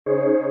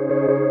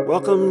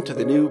Welcome to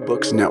the New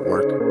Books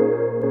Network.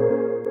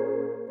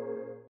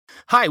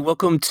 Hi,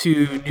 welcome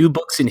to New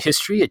Books in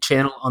History, a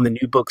channel on the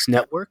New Books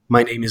Network.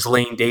 My name is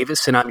Lane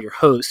Davis, and I'm your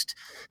host.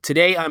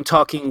 Today, I'm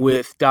talking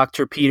with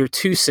Dr. Peter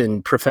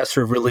Tewson,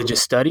 Professor of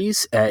Religious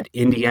Studies at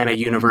Indiana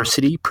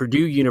University,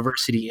 Purdue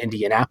University,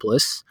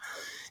 Indianapolis,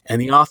 and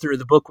the author of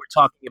the book we're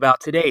talking about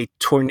today,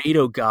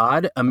 Tornado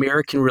God,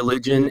 American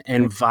Religion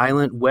and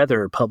Violent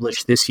Weather,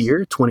 published this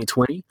year,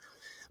 2020,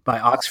 by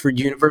Oxford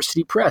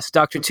University Press.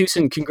 Dr.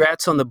 Tewson,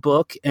 congrats on the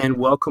book, and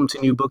welcome to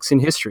New Books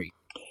in History.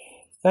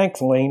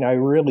 Thanks, Lane. I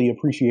really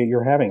appreciate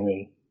your having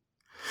me.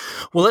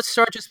 Well, let's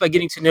start just by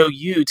getting to know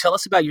you. Tell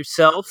us about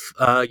yourself,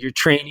 your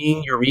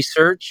training, your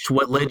research,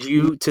 what led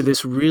you to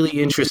this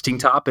really interesting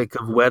topic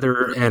of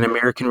weather and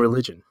American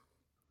religion.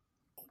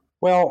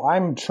 Well,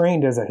 I'm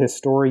trained as a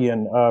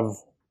historian of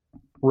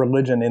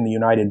religion in the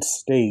United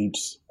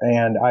States,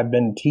 and I've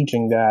been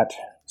teaching that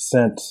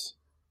since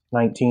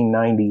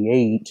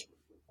 1998.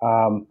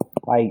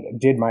 I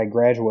did my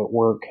graduate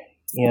work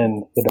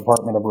in the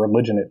Department of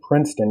Religion at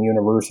Princeton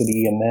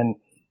University, and then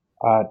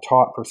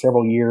taught for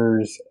several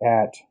years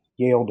at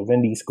Yale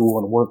Divinity School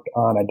and worked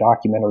on a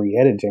documentary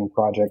editing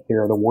project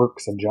there, the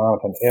works of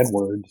Jonathan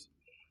Edwards.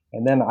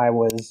 And then I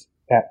was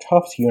at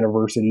Tufts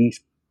University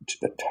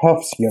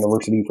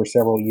for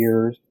several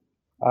years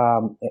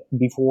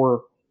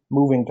before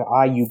moving to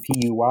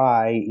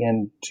IUPUI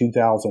in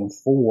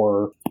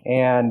 2004.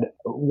 And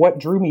what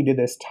drew me to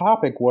this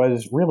topic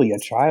was really a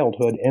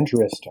childhood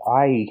interest.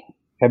 I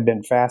have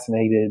been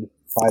fascinated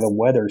by the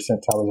weather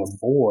since I was a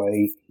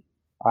boy.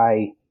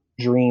 I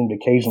dreamed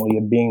occasionally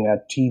of being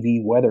a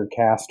TV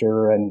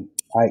weathercaster, and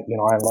I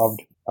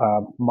loved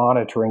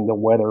monitoring the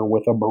weather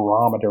with a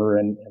barometer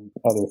and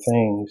other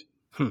things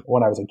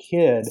when I was a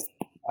kid.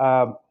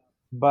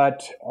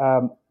 But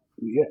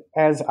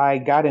as I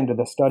got into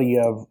the study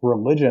of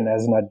religion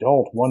as an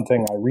adult, one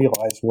thing I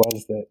realized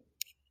was that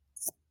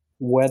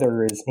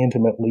weather is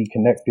intimately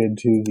connected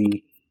to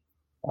the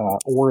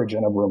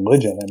origin of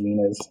religion. I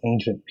mean, as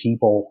ancient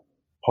people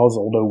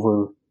puzzled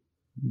over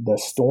the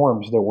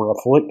storms that were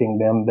afflicting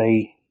them,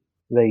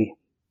 they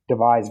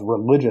devised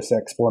religious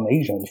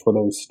explanations for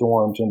those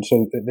storms. And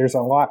so there's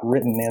a lot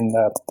written in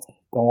the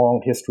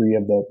long history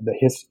of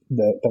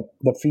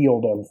the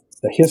field of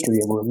the history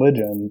of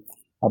religion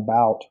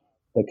about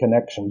the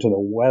connection to the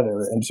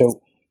weather. And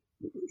so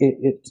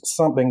it's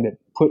something that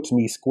puts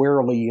me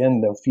squarely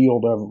in the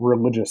field of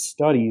religious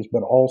studies,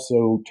 but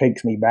also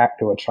takes me back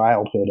to a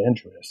childhood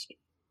interest.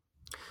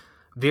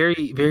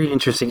 Very, very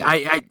interesting.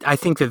 I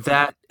think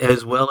that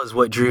as well as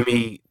what drew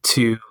me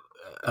to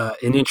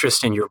an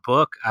interest in your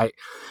book, I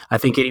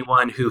think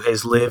anyone who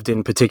has lived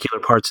in particular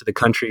parts of the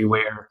country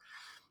where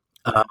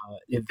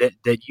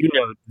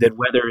that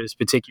weather is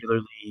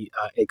particularly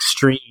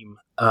extreme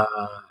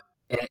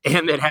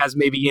and that has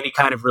maybe any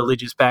kind of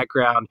religious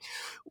background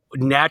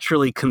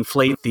naturally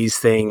conflate these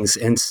things.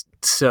 And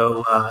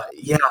so,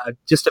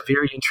 just a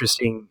very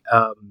interesting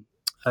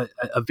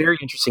a very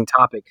interesting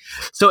topic.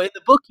 So in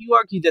the book, you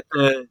argue that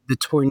the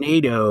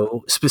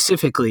tornado,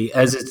 specifically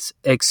as it's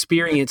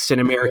experienced in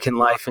American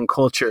life and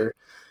culture,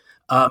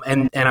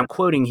 and I'm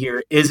quoting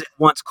here, is at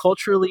once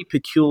culturally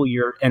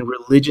peculiar and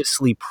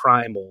religiously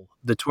primal.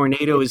 The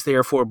tornado is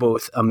therefore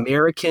both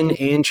American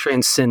and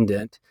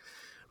transcendent,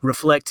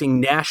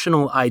 reflecting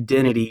national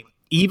identity,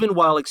 even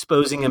while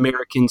exposing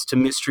Americans to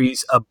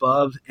mysteries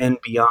above and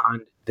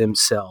beyond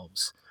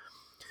themselves.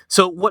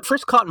 So what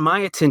first caught my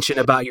attention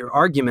about your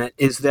argument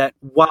is that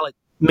while it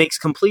makes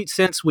complete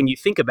sense when you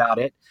think about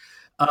it,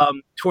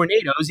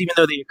 tornadoes, even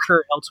though they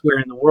occur elsewhere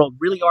in the world,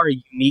 really are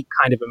a unique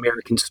kind of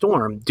American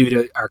storm due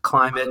to our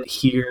climate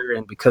here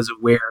and because of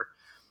where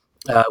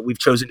we've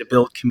chosen to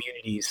build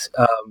communities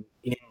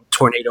in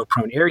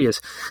tornado-prone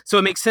areas. So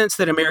it makes sense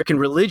that American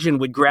religion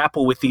would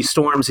grapple with these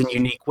storms in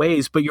unique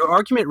ways, but your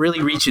argument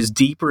really reaches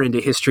deeper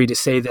into history to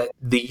say that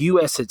the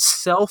U.S.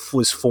 itself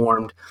was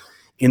formed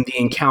in the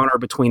encounter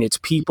between its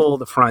people,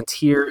 the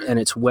frontier, and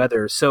its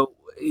weather. So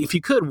if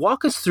you could,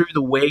 walk us through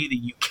the way that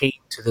you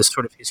came to this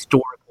sort of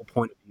historical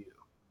point of view.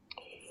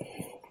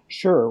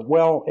 Sure.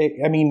 Well,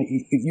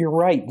 you're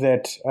right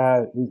that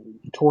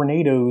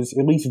tornadoes,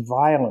 at least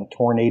violent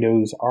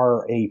tornadoes,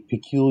 are a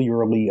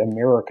peculiarly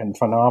American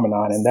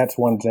phenomenon, and that's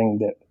one thing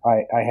that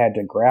I had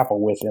to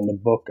grapple with in the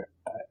book.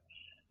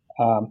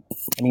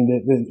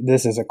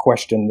 This is a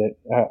question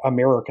that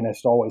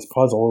Americanists always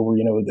puzzle over,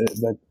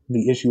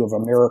 the issue of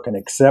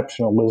American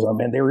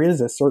exceptionalism. And there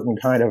is a certain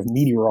kind of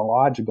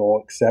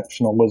meteorological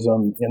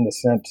exceptionalism in the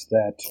sense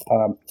that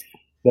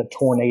the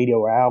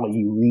Tornado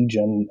Alley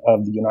region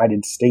of the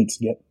United States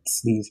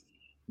gets these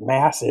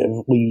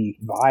massively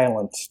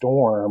violent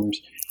storms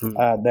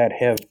that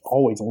have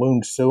always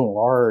loomed so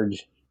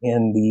large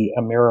in the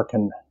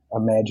American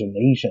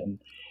imagination.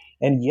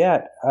 And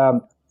yet,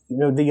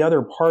 the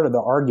other part of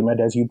the argument,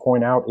 as you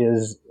point out,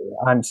 is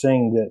I'm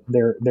saying that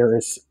there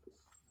is,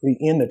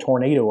 in the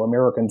tornado,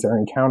 Americans are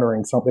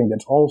encountering something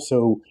that's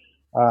also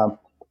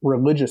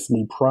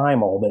religiously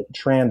primal, that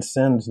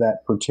transcends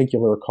that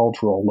particular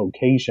cultural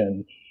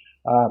location.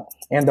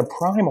 And the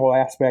primal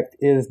aspect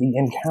is the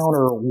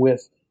encounter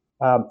with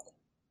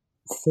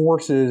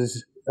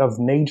forces of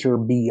nature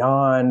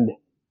beyond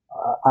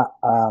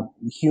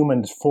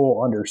humans'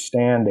 full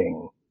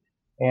understanding.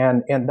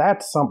 And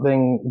that's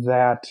something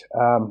that,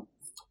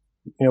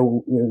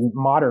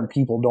 modern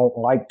people don't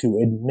like to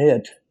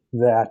admit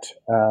that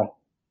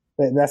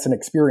that's an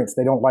experience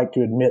they don't like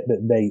to admit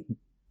that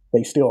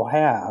they still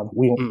have.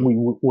 We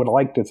would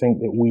like to think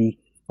that we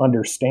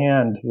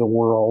understand the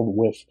world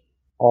with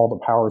all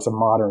the powers of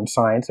modern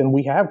science, and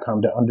we have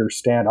come to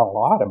understand a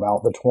lot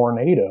about the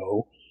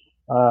tornado.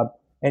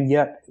 And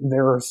yet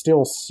there are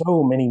still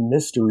so many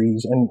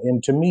mysteries,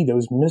 and to me,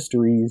 those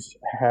mysteries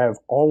have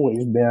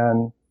always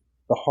been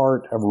the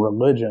heart of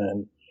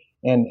religion.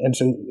 And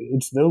so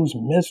it's those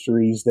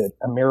mysteries that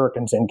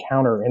Americans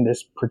encounter in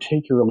this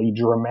particularly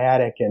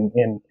dramatic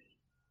and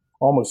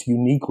almost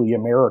uniquely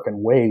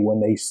American way when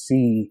they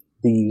see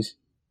these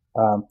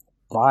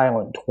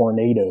violent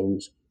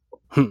tornadoes.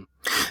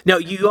 Now,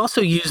 you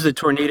also use the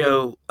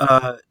tornado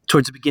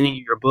towards the beginning of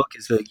your book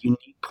as a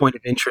unique point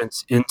of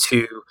entrance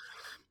into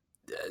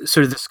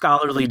sort of the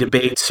scholarly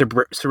debates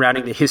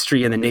surrounding the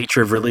history and the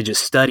nature of religious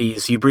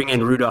studies. You bring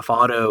in Rudolf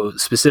Otto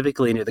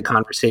specifically into the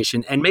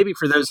conversation. And maybe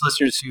for those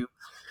listeners who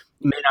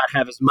may not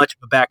have as much of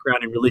a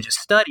background in religious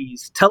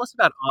studies, tell us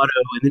about Otto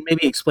and then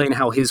maybe explain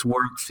how his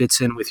work fits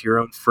in with your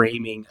own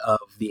framing of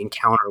the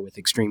encounter with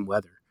extreme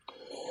weather.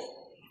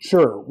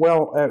 Sure.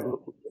 Well,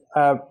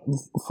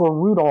 for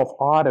Rudolf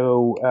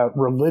Otto,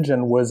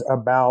 religion was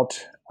about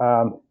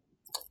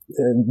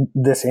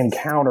this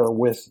encounter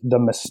with the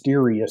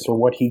mysterious, or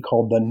what he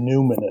called the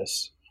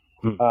numinous.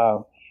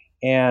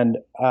 And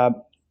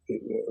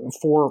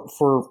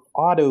for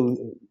Otto,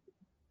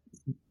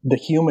 the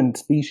human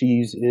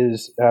species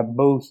is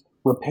both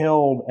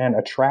repelled and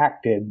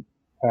attracted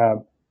by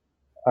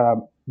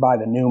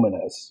the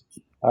numinous.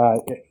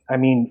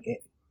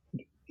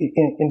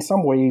 In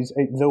some ways,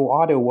 though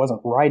Otto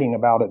wasn't writing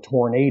about a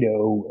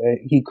tornado,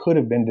 he could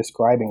have been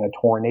describing a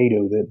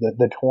tornado.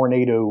 The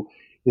tornado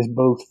is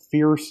both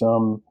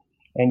fearsome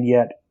and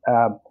yet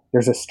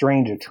there's a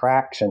strange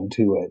attraction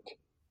to it.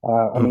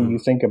 You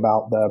think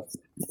about the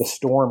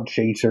storm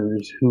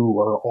chasers who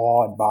are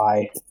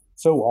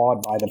so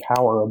awed by the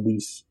power of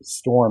these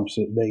storms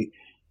that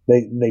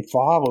they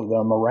follow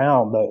them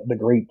around the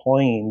Great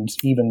Plains,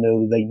 even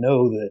though they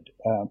know that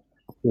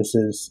this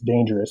is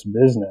dangerous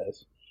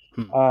business.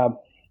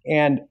 But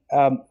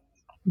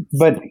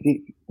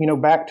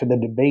back to the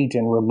debate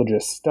in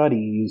religious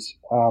studies.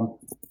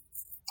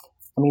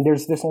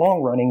 There's this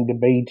long-running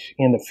debate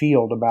in the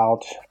field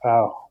about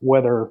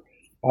whether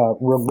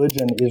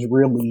religion is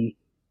really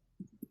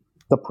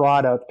the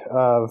product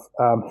of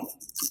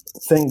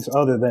things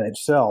other than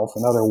itself.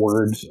 In other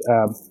words,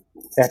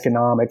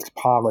 economics,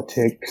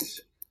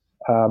 politics,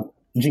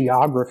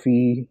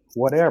 geography,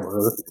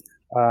 whatever,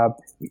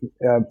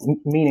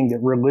 meaning that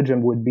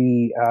religion would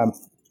be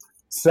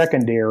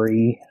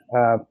secondary,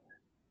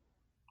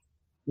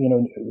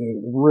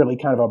 really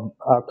kind of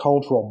a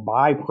cultural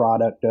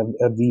byproduct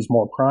of these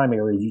more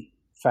primary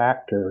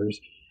factors.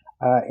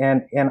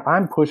 And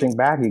I'm pushing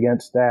back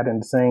against that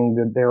and saying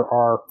that there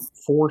are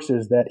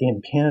forces that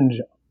impinge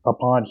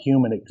upon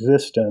human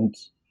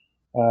existence,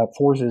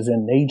 forces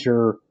in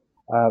nature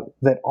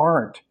that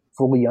aren't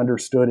fully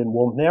understood and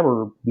will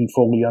never be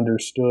fully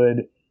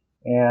understood.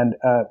 And,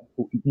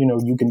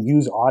 you can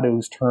use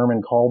Otto's term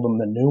and call them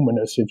the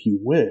numinous if you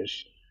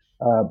wish.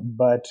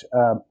 But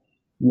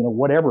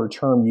whatever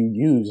term you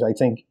use, I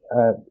think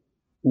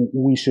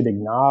we should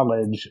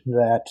acknowledge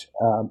that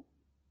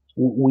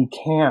we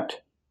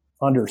can't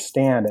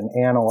understand and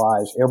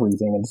analyze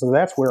everything. And so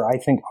that's where I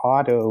think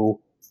Otto,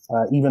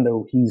 even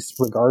though he's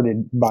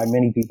regarded by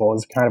many people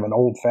as kind of an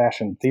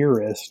old-fashioned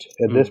theorist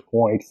at this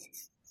point,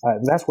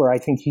 that's where I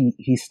think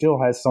he still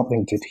has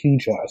something to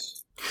teach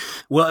us.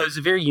 Well, it was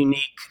a very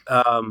unique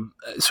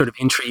sort of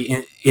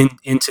entry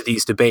into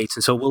these debates,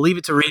 and so we'll leave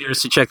it to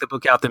readers to check the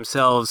book out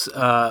themselves.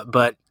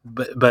 But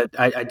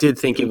I did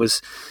think it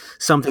was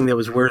something that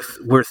was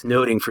worth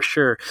noting for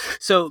sure.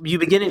 So you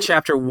begin in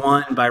chapter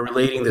 1 by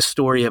relating the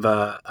story of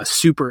a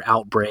super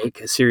outbreak,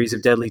 a series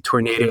of deadly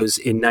tornadoes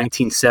in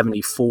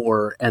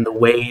 1974, and the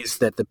ways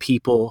that the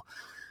people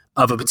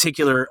of a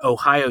particular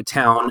Ohio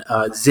town,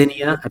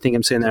 Xenia, I think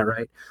I'm saying that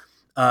right,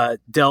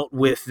 dealt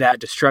with that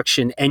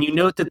destruction. And you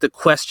note that the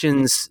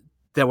questions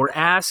that were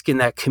asked in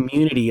that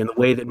community and the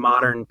way that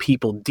modern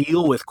people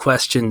deal with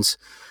questions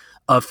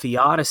of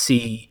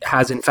theodicy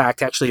has, in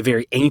fact, actually a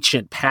very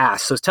ancient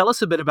past. So tell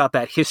us a bit about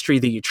that history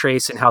that you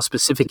trace and how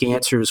specific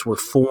answers were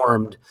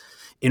formed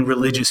in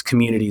religious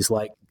communities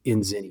like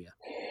in Xenia.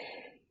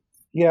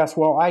 Yes,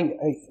 well,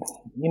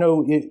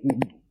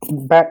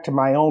 back to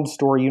my own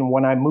story,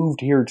 when I moved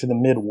here to the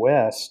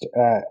Midwest,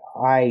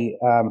 I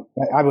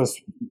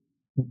was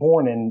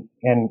born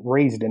and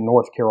raised in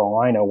North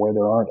Carolina, where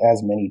there aren't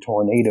as many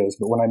tornadoes.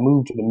 But when I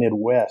moved to the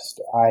Midwest,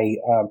 I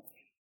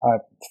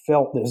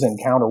felt this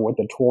encounter with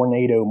the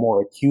tornado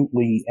more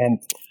acutely.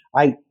 And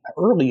I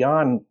early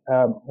on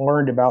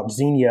learned about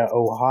Xenia,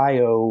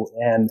 Ohio,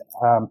 and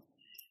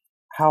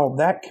how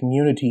that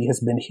community has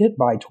been hit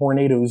by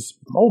tornadoes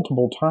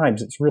multiple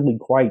times. It's really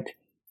quite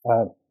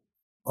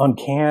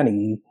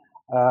uncanny.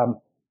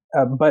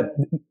 But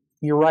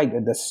you're right.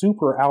 The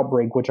super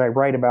outbreak, which I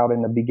write about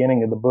in the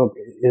beginning of the book,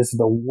 is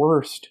the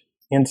worst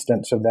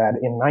instance of that.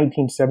 In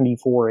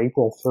 1974,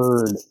 April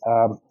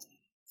 3rd,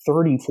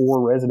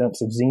 34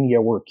 residents of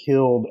Xenia were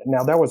killed.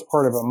 Now, that was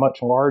part of a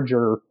much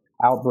larger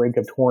outbreak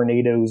of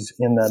tornadoes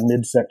in the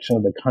midsection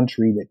of the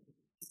country that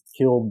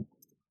killed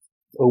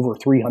over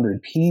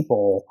 300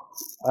 people.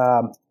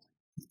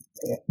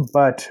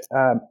 But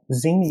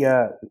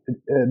Xenia,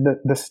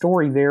 the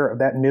story there of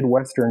that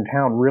Midwestern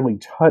town really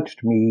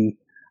touched me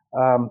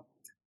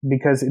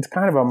because it's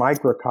kind of a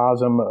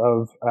microcosm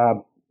of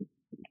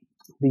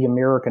the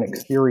American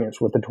experience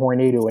with the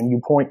tornado. And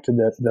you point to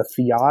the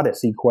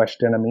theodicy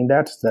question. I mean,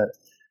 that's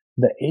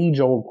the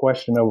age-old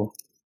question of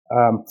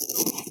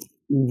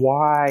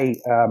why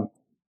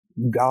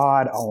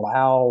God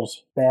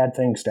allows bad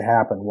things to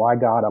happen, why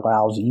God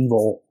allows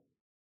evil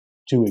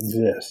to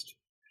exist.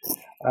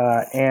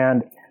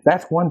 And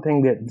that's one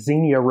thing that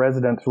Xenia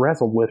residents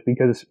wrestled with,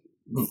 because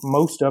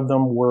most of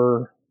them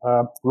were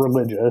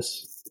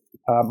religious.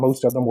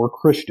 Most of them were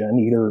Christian,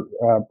 either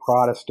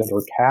Protestant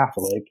or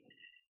Catholic.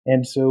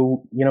 And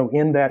so,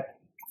 in that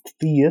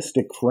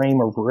theistic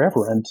frame of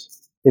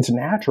reverence, it's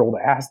natural to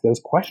ask those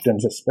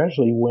questions,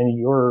 especially when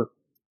you're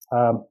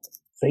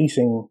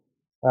facing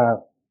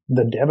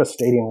the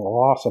devastating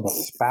loss of a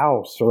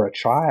spouse or a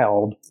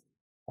child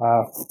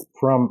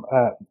from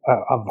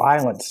a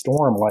violent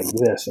storm like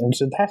this. And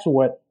so that's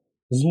what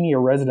Xenia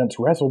residents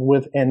wrestled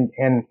with,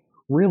 and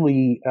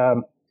really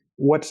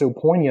what's so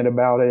poignant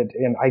about it,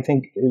 and I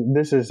think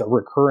this is a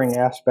recurring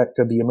aspect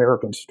of the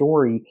American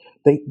story,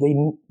 they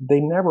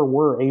never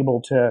were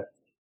able to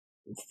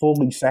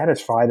fully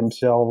satisfy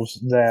themselves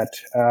that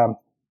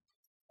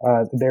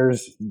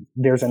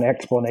there's an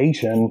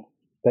explanation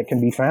that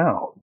can be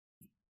found.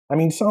 I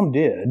mean, some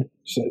did.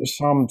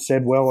 Some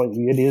said, well,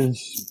 it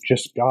is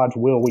just God's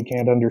will. We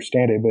can't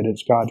understand it, but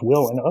it's God's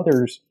will. And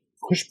others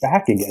pushed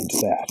back against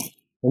that.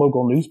 A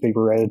local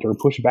newspaper editor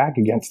pushed back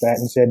against that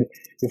and said,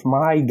 if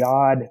my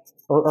God,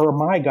 or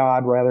my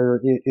God, rather,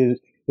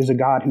 is a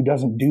God who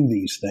doesn't do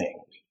these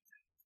things.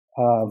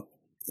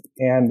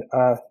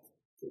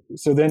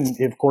 So then,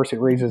 of course, it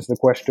raises the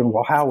question,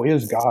 well, how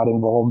is God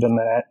involved in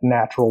that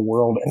natural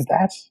world? And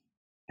that's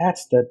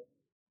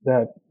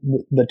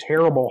the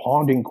terrible,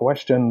 haunting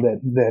question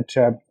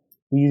that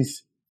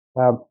these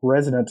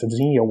residents of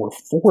Xenia were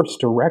forced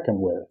to reckon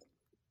with.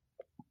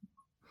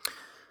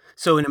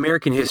 So in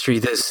American history,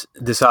 this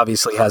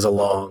obviously has a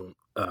long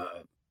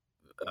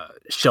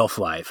shelf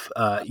life.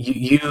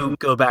 You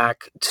go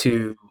back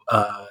to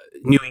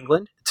New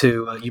England,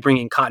 you bring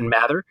in Cotton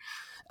Mather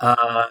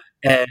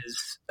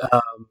as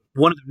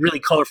one of the really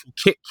colorful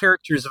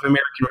characters of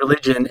American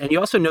religion, and you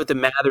also note that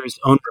Mather's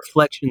own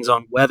reflections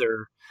on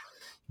weather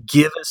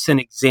give us an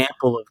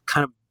example of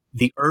kind of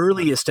the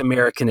earliest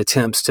American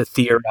attempts to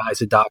theorize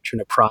a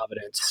doctrine of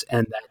providence,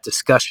 and that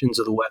discussions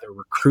of the weather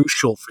were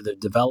crucial for the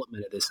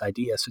development of this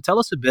idea. So tell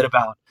us a bit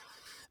about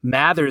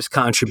Mather's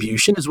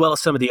contribution, as well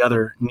as some of the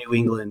other New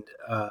England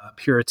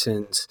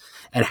Puritans,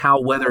 and how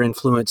weather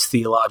influenced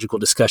theological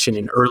discussion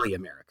in early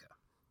America.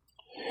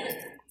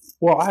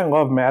 Well, I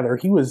love Mather.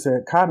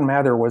 Cotton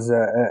Mather was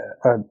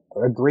a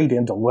great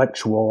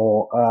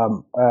intellectual,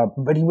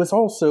 but he was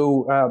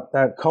also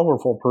a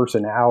colorful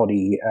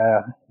personality,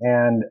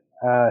 and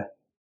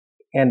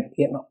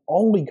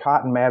only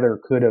Cotton Mather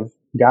could have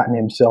gotten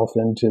himself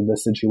into the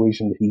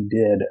situation that he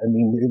did. I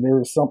mean, there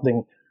was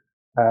something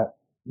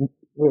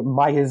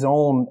by his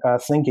own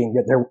thinking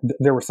that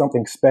there was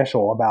something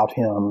special about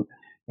him,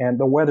 and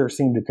the weather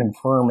seemed to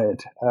confirm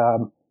it.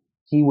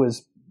 He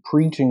was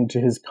preaching to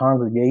his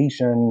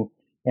congregation,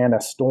 and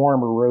a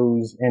storm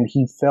arose, and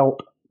he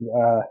felt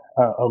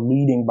a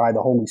leading by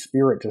the Holy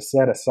Spirit to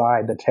set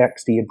aside the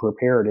text he had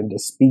prepared and to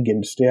speak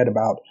instead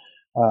about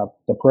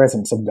the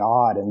presence of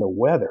God and the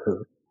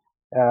weather.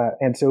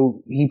 And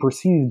so he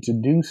proceeded to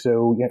do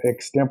so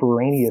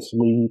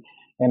extemporaneously,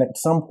 and at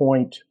some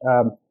point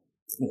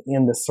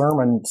in the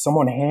sermon,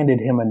 someone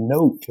handed him a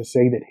note to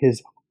say that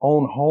his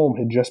own home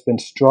had just been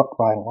struck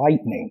by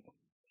lightning.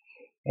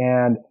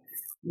 And,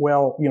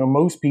 well,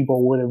 most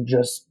people would have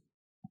just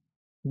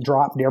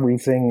dropped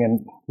everything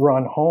and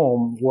run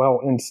home.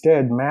 Well,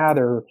 instead,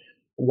 Mather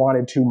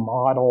wanted to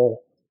model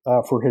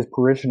for his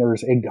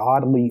parishioners a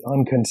godly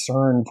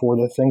unconcern for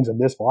the things of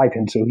this life.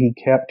 And so he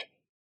kept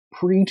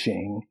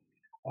preaching,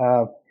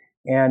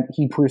 and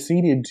he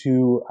proceeded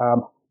to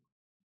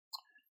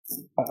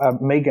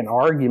make an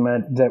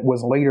argument that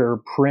was later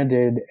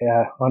printed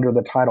under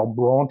the title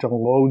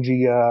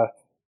Brontologia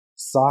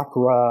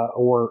Sacra,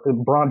 or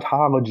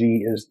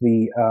brontology is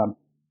the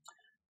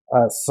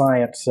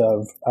science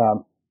of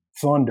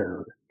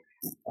thunder.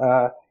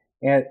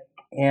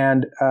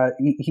 And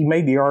he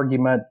made the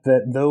argument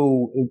that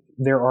though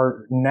there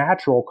are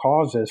natural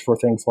causes for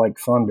things like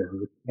thunder,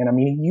 and I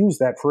mean, he used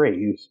that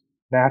phrase,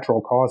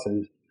 natural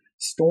causes,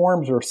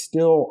 storms are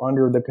still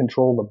under the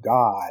control of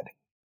God,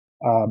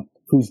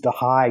 who's the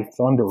high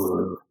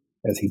thunderer.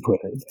 as he put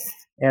it.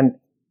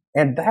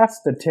 And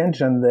that's the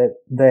tension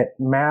that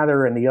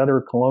Mather and the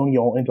other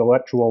colonial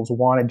intellectuals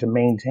wanted to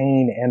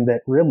maintain, and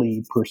that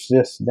really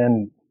persists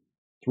then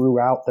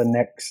throughout the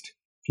next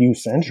few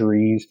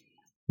centuries.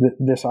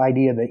 This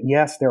idea that,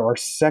 yes, there are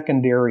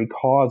secondary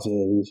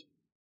causes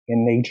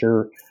in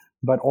nature,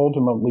 but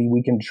ultimately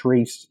we can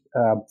trace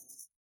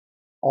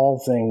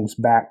all things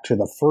back to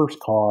the first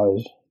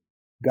cause,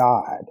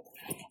 God.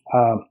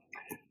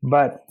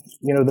 But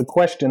the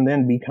question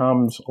then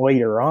becomes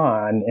later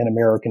on in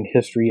American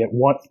history: at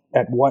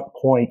what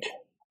point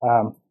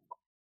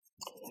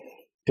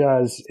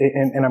does,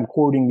 and I'm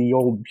quoting the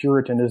old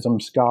Puritanism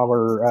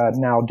scholar,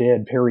 now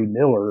dead, Perry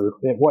Miller,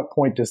 at what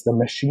point does the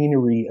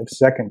machinery of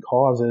second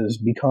causes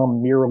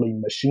become merely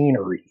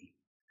machinery?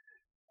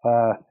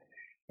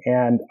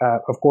 And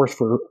of course,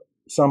 for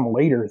some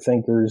later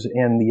thinkers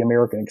in the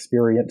American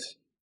experience,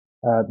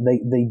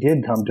 they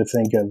did come to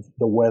think of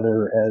the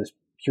weather as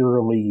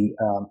purely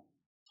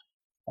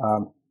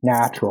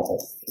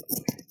natural,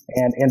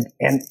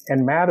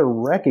 and Mather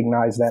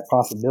recognized that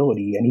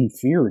possibility, and he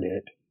feared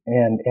it,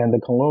 and the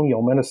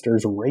colonial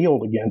ministers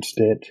railed against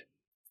it,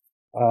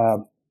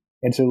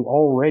 and so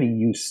already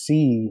you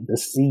see the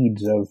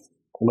seeds of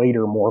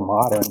later, more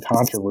modern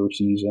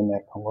controversies in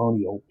that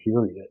colonial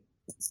period.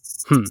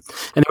 And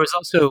there was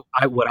also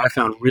what I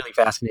found really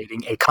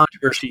fascinating, a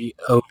controversy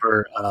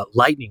over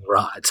lightning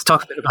rods.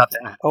 Talk a bit about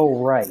that. Oh,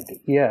 right.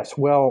 Yes.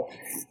 Well,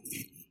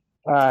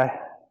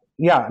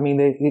 yeah, I mean,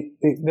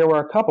 there were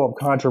a couple of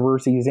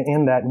controversies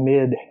in that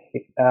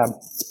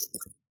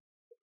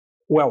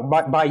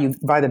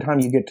by the time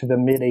you get to the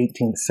mid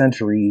 18th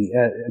century,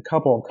 a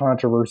couple of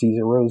controversies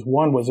arose.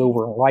 One was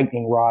over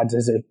lightning rods,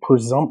 as if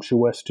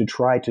presumptuous to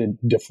try to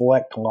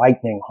deflect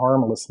lightning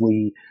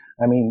harmlessly.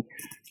 I mean,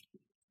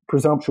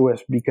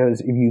 presumptuous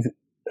because if you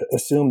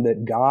assume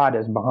that God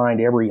is behind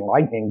every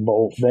lightning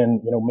bolt,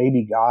 then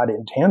maybe God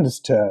intends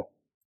to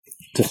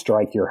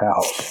strike your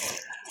house.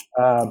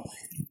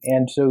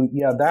 And so,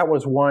 yeah, that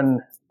was one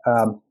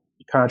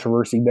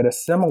controversy. But a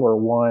similar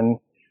one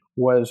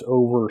was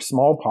over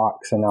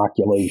smallpox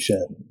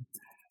inoculation.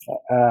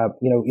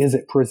 Is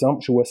it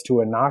presumptuous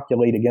to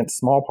inoculate against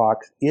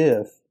smallpox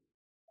if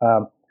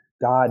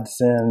God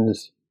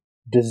sends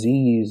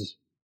disease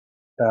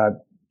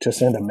to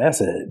send a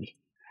message?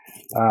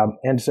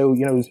 And so,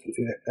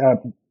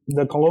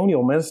 the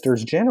colonial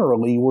ministers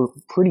generally were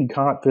pretty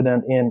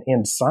confident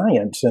in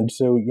science. And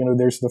so,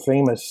 there's the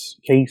famous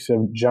case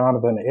of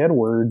Jonathan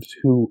Edwards,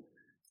 who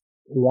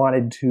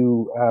wanted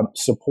to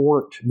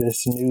support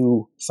this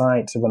new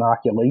science of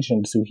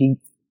inoculation. So he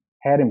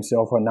had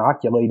himself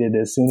inoculated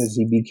as soon as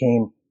he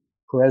became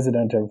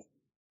president of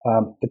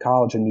the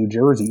College of New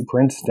Jersey,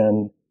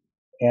 Princeton.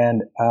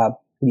 And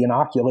the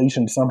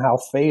inoculation somehow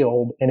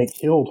failed and it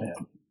killed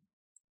him.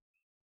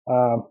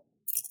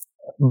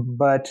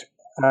 But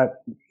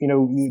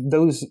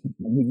those,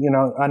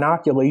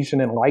 inoculation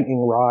and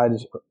lightning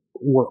rods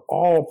were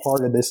all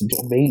part of this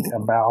debate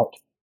about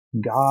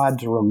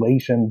God's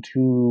relation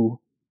to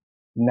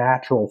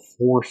natural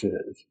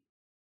forces.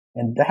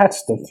 And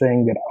that's the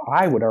thing that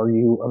I would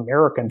argue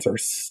Americans are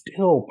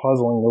still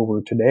puzzling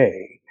over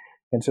today.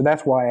 And so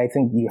that's why I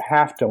think you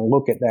have to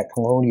look at that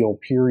colonial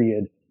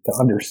period to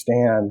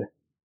understand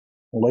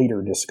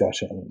later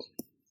discussions.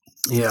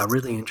 Yeah,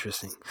 really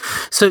interesting.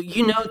 So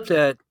you note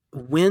that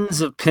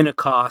winds of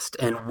Pentecost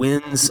and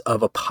winds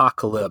of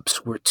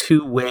apocalypse were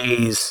two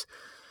ways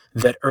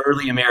that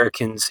early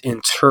Americans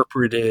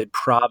interpreted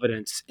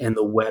providence and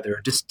the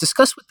weather. Just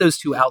discuss what those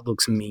two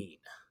outlooks mean.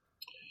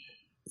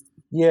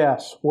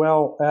 Yes,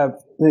 well,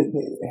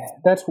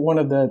 that's one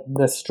of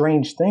the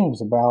strange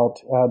things about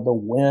the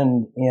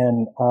wind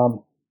in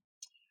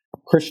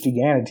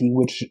Christianity,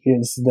 which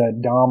is the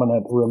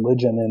dominant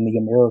religion in the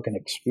American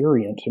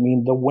experience. I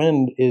mean, the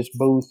wind is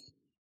both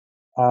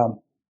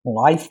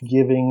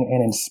life-giving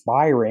and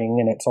inspiring,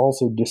 and it's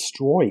also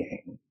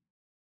destroying.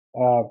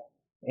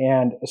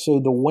 And so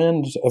the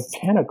winds of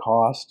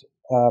Pentecost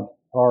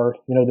are,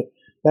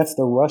 that's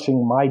the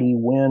rushing mighty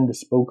wind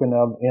spoken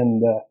of in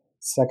the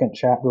second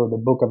chapter of the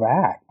book of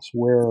Acts,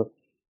 where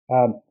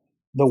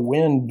the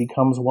wind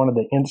becomes one of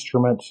the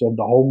instruments of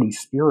the Holy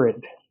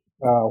Spirit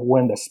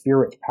when the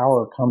Spirit's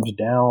power comes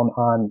down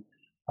on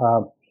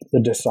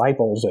the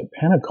disciples at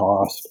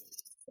Pentecost.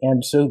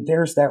 And so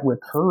there's that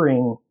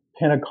recurring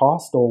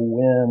Pentecostal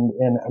wind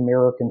in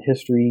American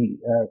history,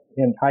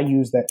 and I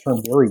use that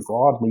term very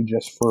broadly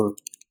just for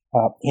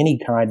any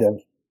kind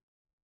of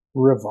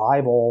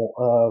revival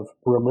of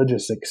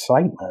religious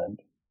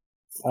excitement.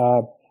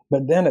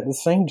 But then at the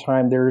same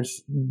time,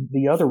 there's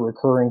the other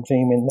recurring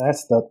theme, and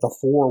that's the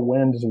four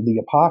winds of the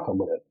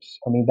apocalypse.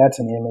 I mean, that's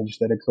an image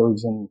that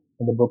occurs in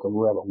the book of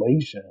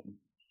Revelation.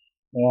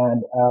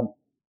 And,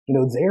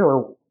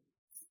 there,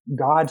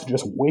 God's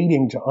just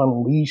waiting to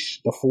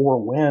unleash the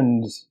four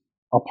winds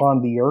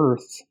upon the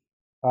earth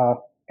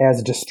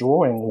as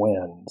destroying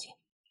winds.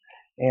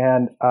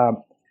 And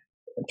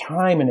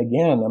time and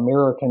again,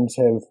 Americans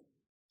have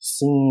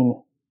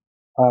seen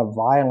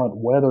violent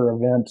weather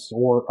events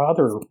or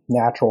other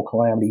natural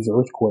calamities,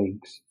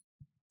 earthquakes,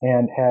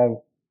 and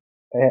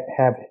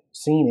have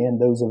seen in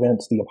those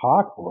events the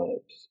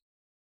apocalypse.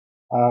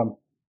 And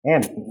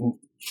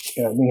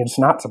I mean, it's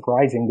not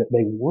surprising that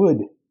they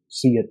would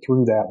see it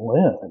through that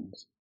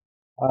lens.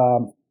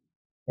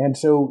 And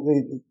so,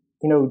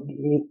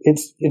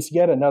 it's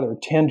yet another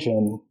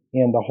tension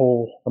in the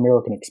whole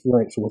American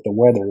experience with the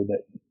weather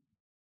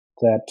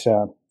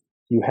that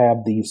you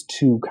have these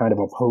two kind of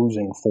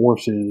opposing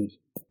forces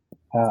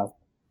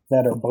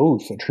that are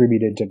both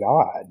attributed to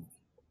God.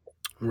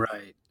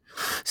 Right.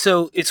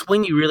 So it's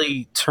when you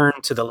really turn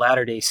to the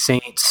Latter-day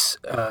Saints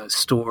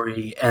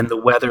story and the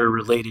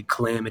weather-related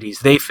calamities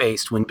they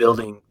faced when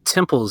building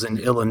temples in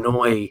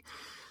Illinois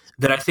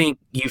that I think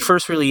you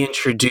first really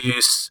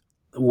introduce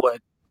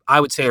what I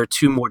would say are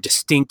two more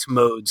distinct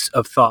modes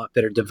of thought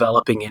that are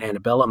developing in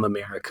antebellum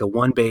America,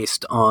 one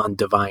based on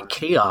divine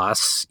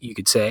chaos, you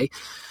could say,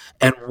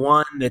 and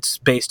one that's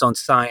based on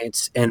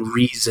science and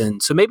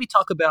reason. So maybe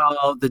talk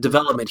about the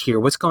development here.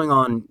 What's going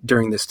on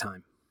during this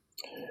time?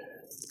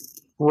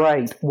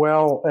 Right.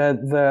 Well,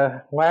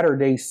 the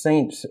Latter-day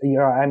Saints,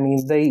 I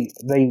mean, they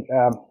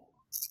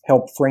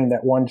helped frame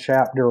that one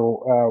chapter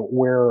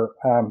where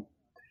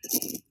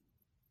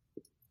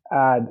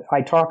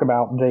I talk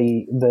about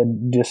the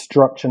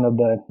destruction of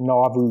the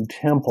Nauvoo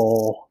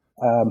Temple.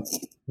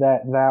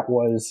 That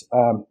was,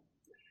 I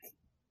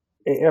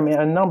mean,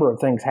 a number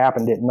of things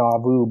happened at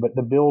Nauvoo, but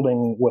the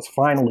building was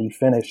finally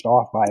finished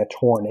off by a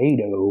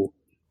tornado,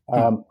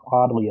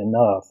 oddly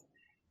enough.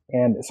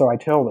 And so I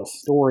tell the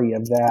story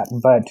of that,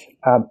 but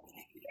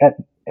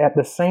at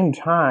the same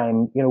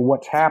time,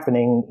 what's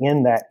happening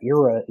in that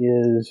era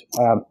is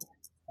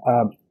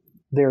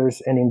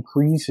there's an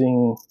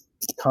increasing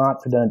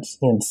confidence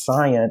in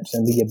science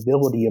and the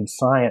ability of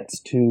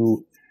science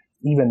to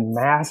even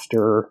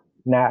master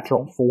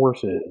natural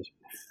forces.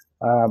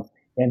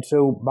 And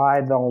so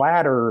by the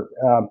latter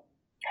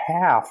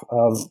half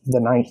of the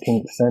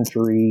 19th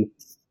century,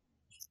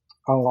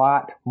 a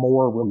lot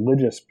more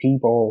religious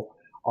people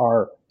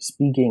are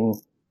speaking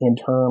in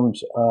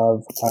terms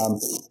of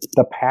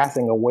the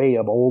passing away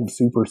of old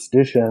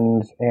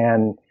superstitions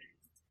and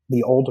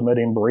the ultimate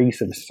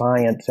embrace of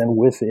science, and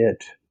with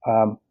it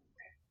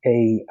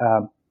a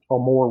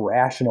more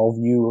rational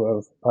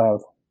view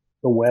of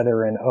the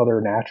weather and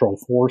other natural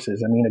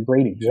forces. I mean, a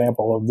great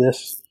example of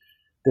this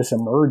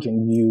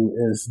emerging view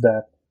is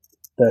the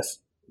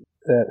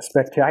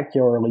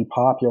spectacularly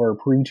popular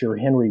preacher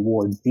Henry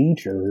Ward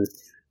Beecher,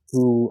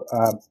 who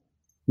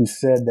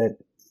said that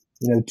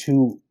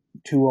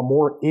to a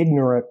more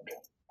ignorant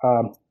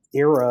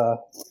era,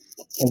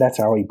 and that's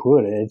how he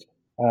put it,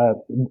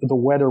 the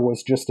weather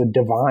was just a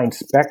divine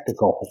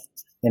spectacle,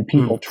 and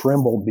people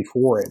trembled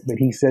before it. But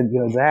he said,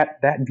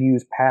 that view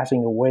is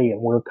passing away,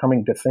 and we're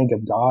coming to think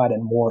of God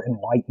in more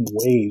enlightened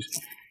ways.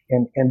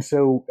 And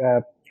so,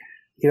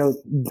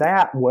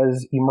 that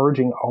was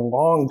emerging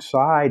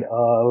alongside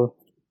of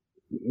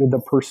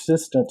the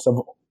persistence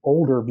of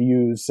older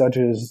views, such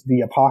as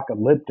the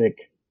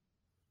apocalyptic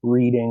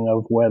reading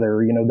of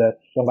weather.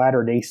 The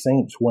Latter-day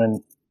Saints,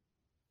 when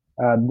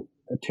a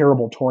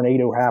terrible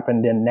tornado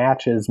happened in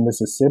Natchez,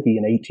 Mississippi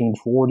in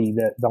 1840,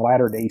 that the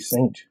Latter-day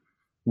Saint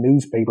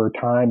newspaper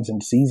Times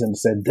and Season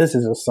said this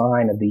is a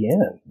sign of the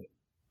end,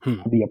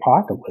 of the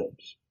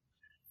apocalypse.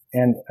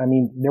 And I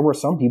mean, there were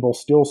some people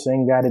still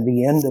saying that at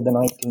the end of the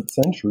 19th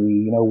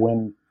century,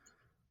 when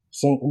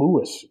St.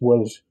 Louis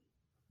was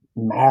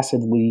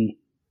massively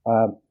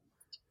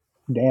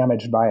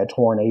damaged by a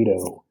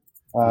tornado.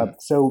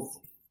 So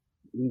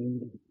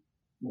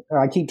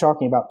I keep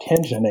talking about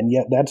tension, and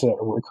yet that's a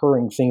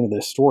recurring theme of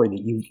this story,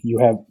 that you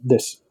have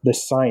this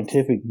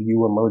scientific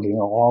view emerging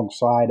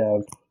alongside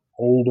of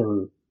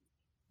older,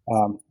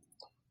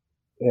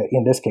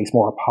 in this case,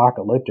 more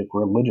apocalyptic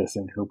religious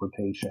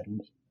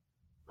interpretations.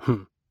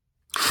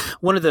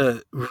 One of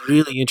the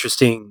really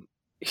interesting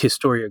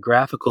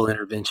historiographical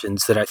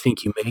interventions that I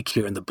think you make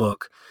here in the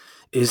book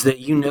is that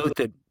you note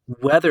that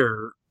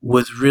weather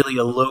was really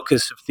a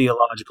locus of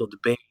theological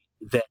debate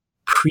that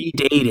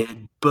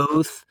predated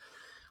both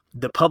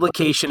the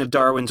publication of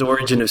Darwin's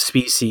Origin of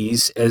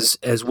Species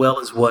as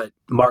well as what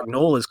Mark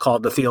Noll has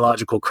called the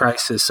theological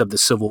crisis of the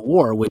Civil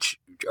War, which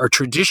are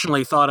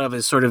traditionally thought of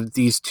as sort of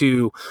these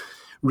two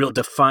real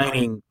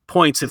defining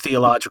points of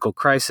theological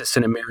crisis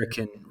in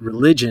American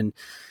religion.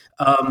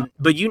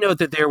 But you note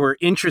that there were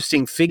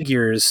interesting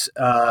figures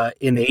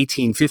in the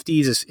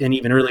 1850s and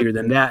even earlier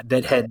than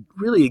that had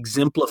really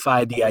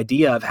exemplified the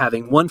idea of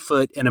having one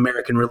foot in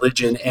American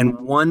religion and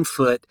one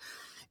foot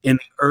in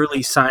the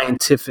early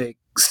scientific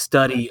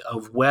study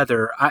of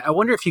weather. I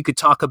wonder if you could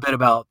talk a bit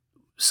about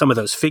some of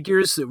those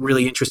figures,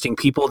 really interesting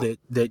people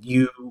that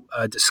you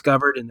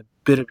discovered in a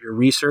bit of your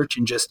research,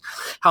 and just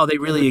how they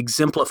really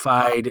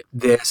exemplified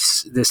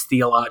this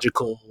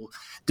theological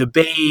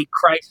debate,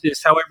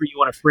 crisis, however you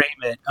want to frame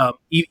it,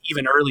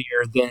 even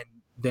earlier than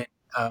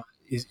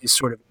is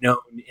sort of known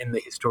in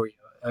the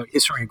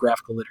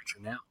historiographical literature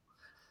now.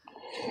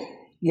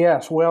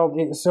 Yes,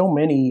 well, so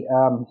many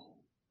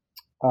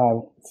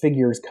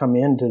figures come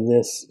into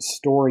this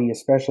story,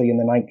 especially in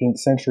the 19th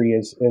century,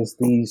 as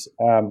these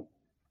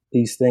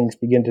these things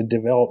begin to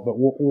develop. But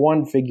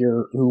one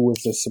figure who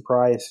was a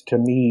surprise to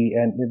me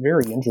and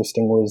very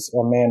interesting was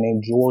a man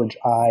named George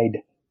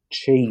Ide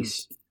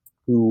Chase,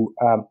 who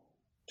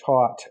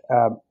taught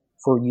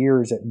for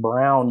years at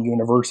Brown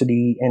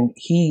University, and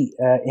he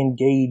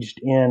engaged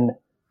in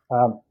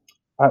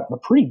a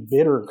pretty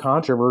bitter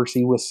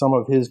controversy with some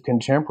of his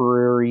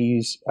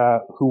contemporaries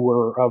who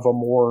were of a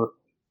more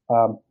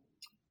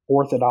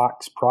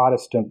Orthodox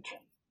Protestant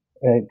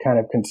kind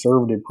of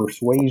conservative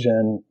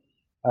persuasion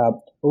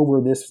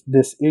over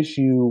this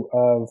issue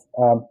of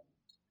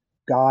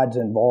God's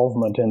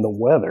involvement in the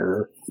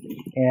weather.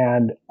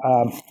 And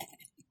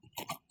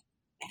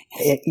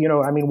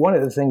one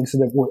of the things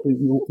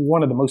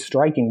one of the most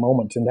striking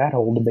moments in that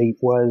whole debate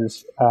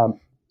was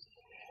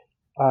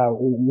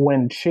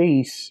when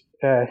Chase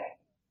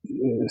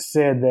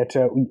said that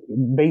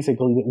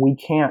basically that we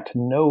can't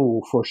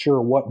know for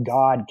sure what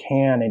God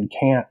can and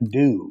can't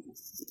do.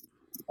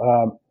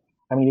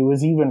 It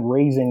was even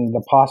raising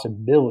the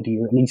possibility,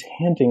 or at least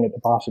hinting at the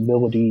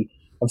possibility,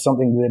 of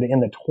something that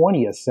in the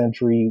 20th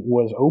century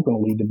was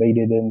openly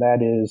debated, and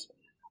that is,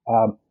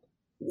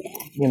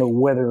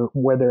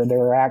 whether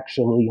there are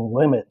actually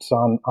limits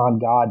on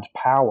God's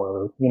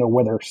power,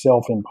 whether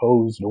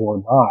self-imposed or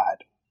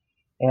not.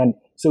 And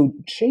so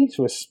Chase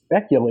was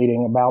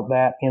speculating about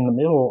that in the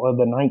middle of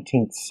the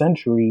 19th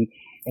century,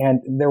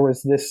 and there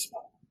was this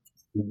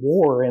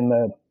war in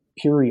the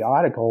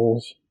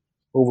periodicals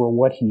over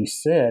what he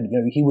said.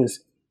 He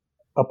was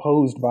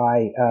opposed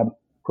by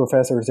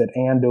professors at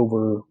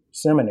Andover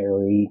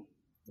Seminary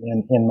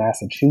in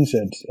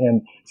Massachusetts,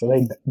 and so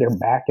they're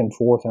back and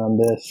forth on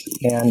this.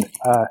 And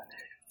of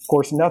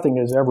course, nothing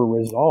is ever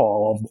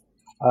resolved.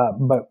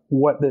 But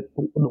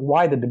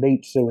why the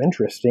debate's so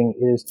interesting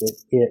is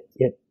that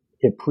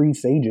it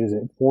presages,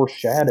 it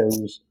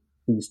foreshadows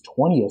these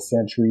 20th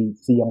century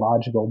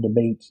theological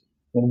debates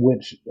in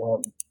which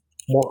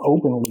more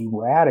openly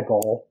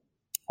radical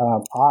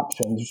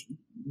options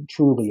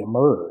truly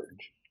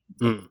emerge.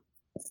 Mm.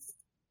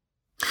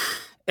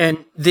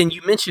 And then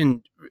you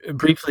mentioned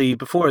briefly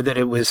before that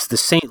it was the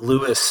St.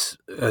 Louis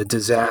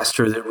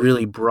disaster that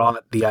really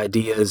brought the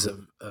ideas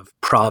of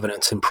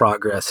providence and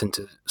progress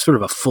into sort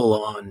of a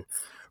full-on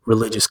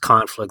religious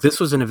conflict. This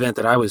was an event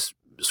that I was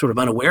sort of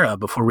unaware of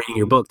before reading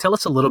your book. Tell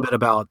us a little bit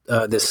about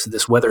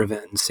this weather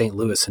event in St.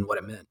 Louis and what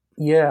it meant.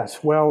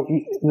 Yes, well,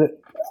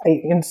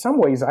 in some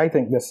ways, I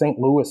think the St.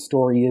 Louis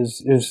story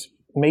is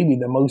maybe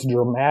the most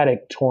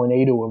dramatic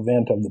tornado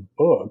event of the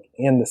book,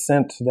 in the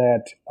sense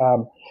that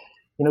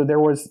there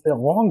was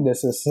along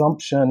this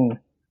assumption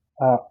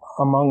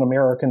among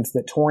Americans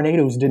that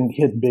tornadoes didn't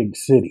hit big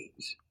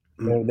cities.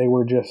 Mm-hmm. They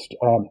were just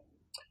a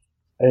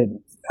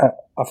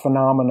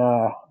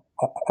phenomenon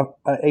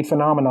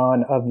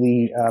of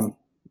the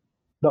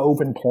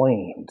open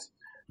plains.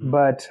 Mm-hmm.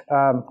 But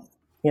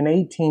in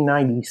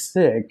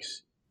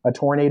 1896, a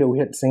tornado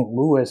hit St.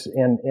 Louis,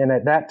 and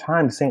at that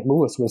time, St.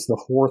 Louis was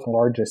the fourth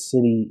largest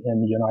city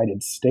in the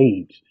United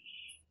States.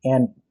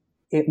 And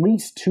at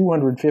least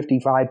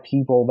 255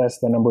 people, that's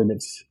the number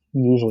that's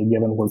usually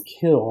given, were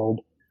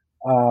killed.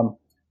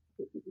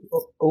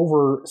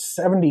 Over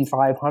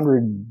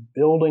 7,500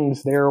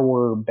 buildings there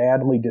were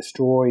badly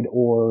destroyed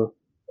or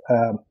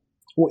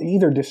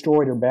either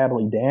destroyed or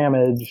badly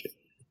damaged.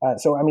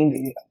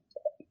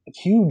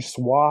 Huge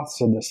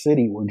swaths of the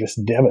city were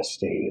just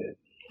devastated.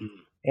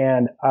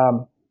 And,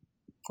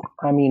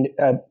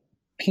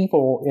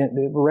 people,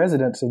 the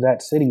residents of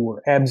that city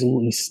were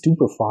absolutely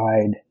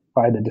stupefied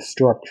by the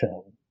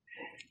destruction.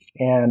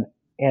 And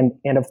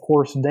of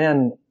course,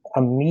 then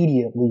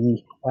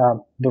immediately,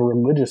 the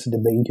religious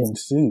debate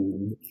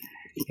ensued.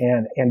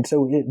 And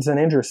so it's an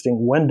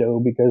interesting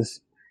window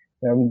because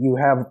you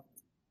have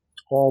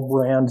all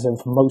brands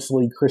of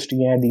mostly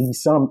Christianity.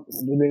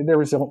 There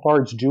was a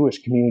large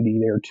Jewish community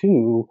there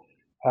too.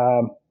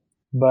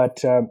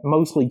 But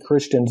mostly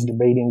Christians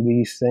debating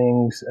these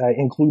things,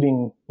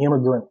 including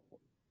immigrant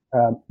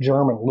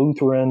German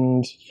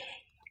Lutherans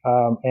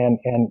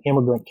and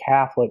immigrant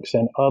Catholics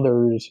and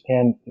others.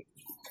 And,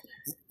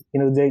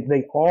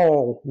 they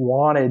all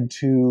wanted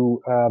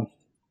to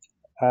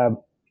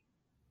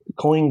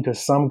cling to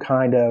some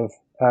kind of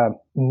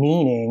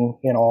meaning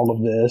in all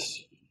of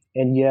this.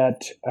 And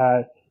yet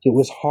it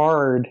was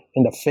hard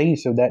in the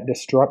face of that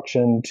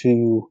destruction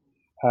to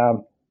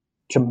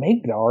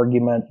make the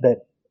argument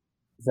that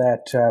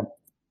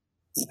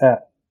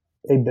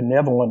a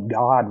benevolent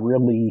God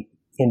really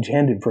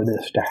intended for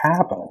this to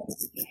happen.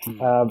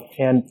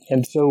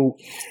 And so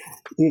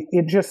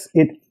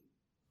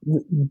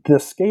the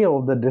scale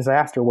of the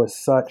disaster was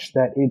such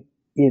that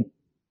it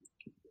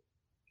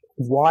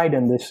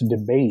widened this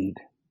debate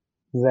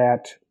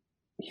that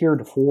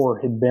heretofore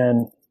had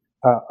been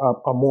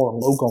a more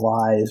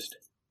localized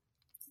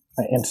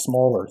and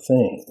smaller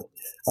thing.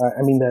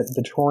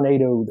 The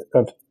tornado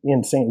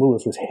in St.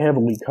 Louis was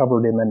heavily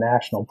covered in the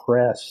national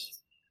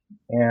press,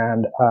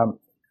 and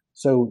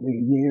so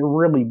it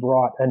really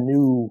brought a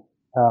new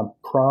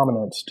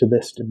prominence to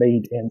this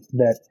debate, and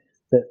that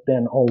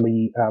then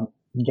only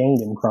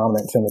gained in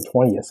prominence in the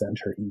 20th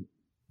century.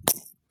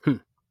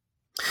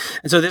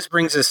 And so this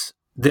brings us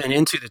then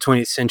into the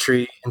 20th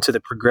century, into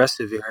the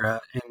progressive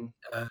era, and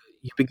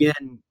you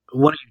begin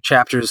one of your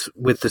chapters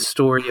with the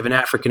story of an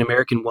African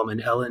American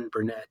woman, Ellen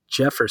Burnett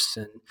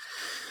Jefferson,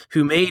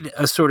 who made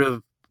a sort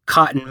of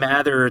Cotton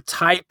Mather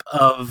type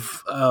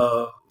of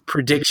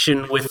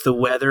prediction with the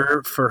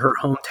weather for her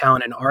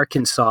hometown in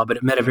Arkansas, but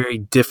it met a very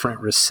different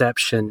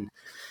reception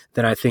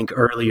than I think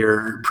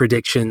earlier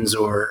predictions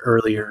or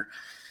earlier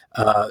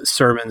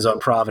sermons on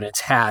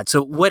Providence had.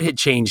 So what had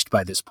changed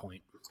by this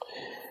point?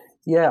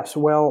 Yes,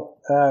 well,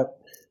 of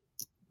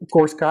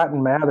course,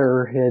 Cotton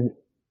Mather had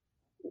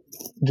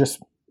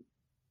just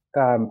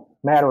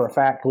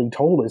matter-of-factly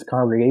told his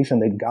congregation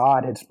that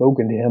God had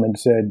spoken to him and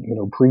said,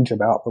 preach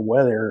about the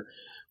weather.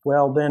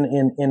 Well, then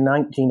in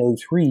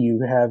 1903,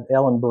 you have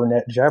Ellen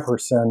Burnett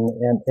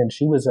Jefferson, and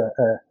she was a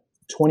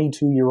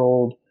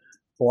 22-year-old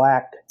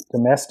black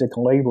domestic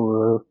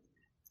laborer.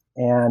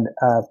 And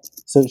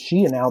so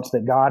she announced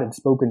that God had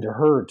spoken to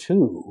her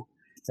too.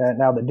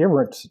 Now, the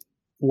difference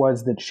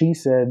was that she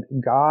said,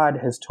 God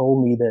has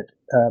told me that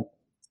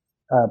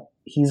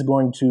he's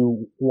going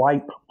to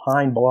wipe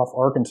Pine Bluff,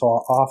 Arkansas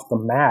off the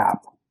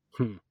map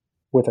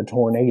with a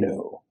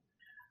tornado.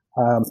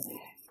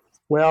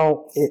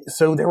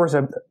 So there was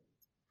a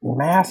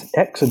mass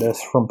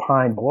exodus from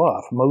Pine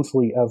Bluff,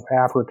 mostly of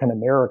African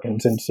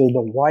Americans. And so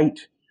the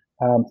white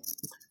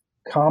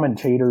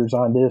commentators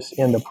on this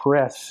in the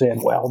press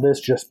said, well,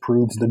 this just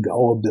proves the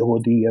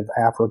gullibility of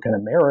African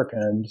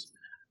Americans.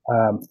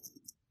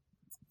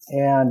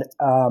 And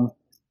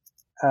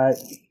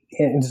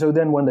so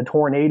then when the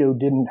tornado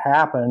didn't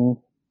happen,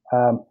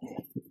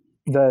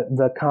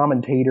 the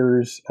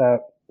commentators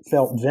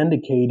felt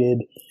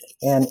vindicated,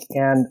 and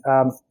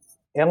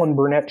Ellen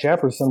Burnett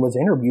Jefferson was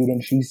interviewed,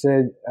 and she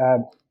said,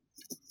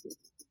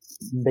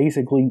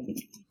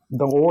 basically,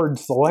 the Lord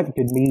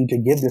selected me to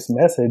give this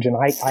message, and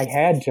I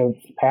had to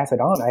pass it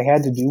on. I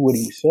had to do what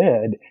he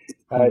said.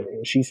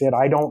 She said,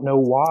 I don't know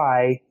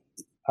why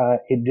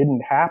it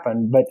didn't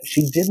happen, but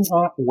she did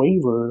not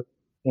waver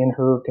in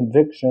her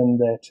conviction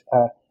that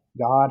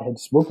God had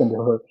spoken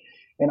to her.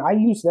 And I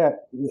use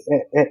that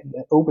at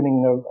the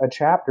opening of a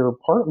chapter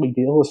partly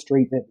to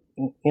illustrate that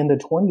in the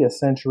 20th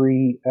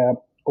century,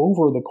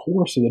 over the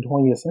course of the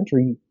 20th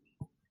century,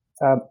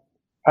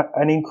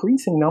 an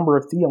increasing number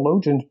of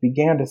theologians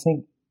began to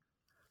think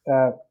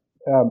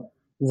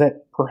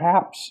that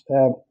perhaps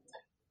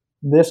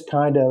this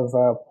kind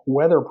of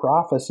weather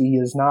prophecy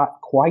is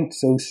not quite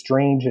so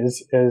strange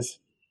as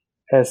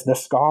the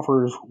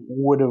scoffers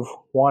would have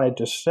wanted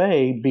to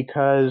say,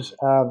 because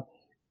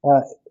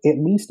at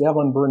least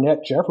Ellen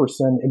Burnett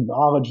Jefferson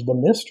acknowledged the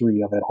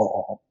mystery of it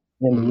all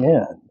in the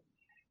end.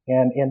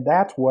 And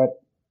that's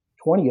what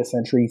 20th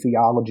century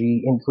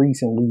theology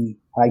increasingly,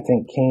 I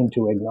think, came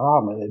to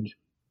acknowledge,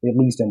 at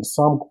least in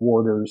some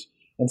quarters.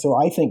 And so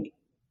I think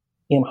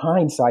in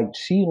hindsight,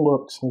 she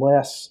looks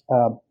less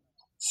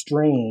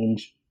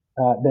strange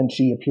than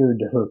she appeared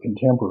to her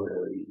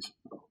contemporaries.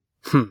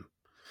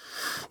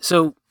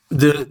 So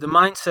the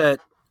mindset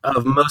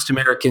of most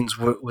Americans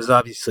was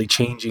obviously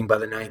changing by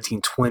the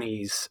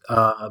 1920s,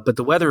 but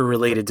the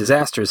weather-related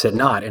disasters had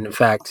not. And in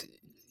fact,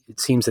 it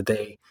seems that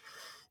they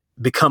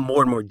become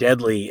more and more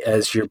deadly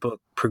as your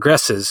book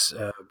progresses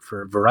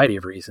for a variety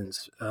of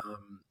reasons.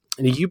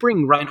 And you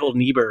bring Reinhold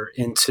Niebuhr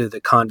into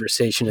the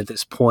conversation at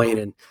this point,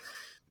 and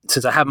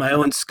since I have my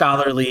own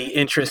scholarly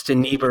interest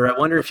in Niebuhr, I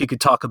wonder if you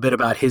could talk a bit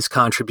about his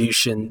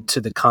contribution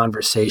to the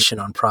conversation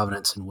on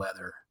providence and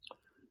weather.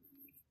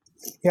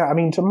 Yeah, I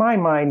mean, to my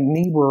mind,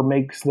 Niebuhr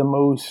makes the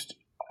most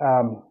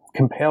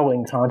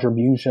compelling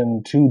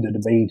contribution to the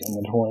debate in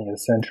the 20th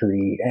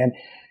century. And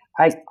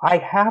I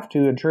have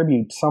to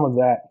attribute some of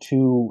that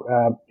to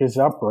his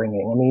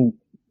upbringing. I mean,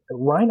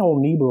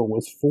 Reinhold Niebuhr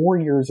was 4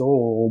 years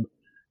old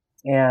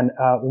and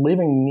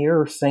living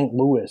near St.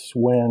 Louis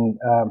when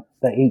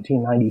the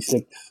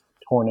 1896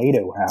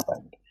 tornado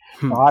happened.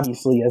 Now,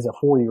 obviously, as a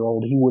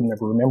 4-year-old, he wouldn't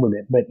have remembered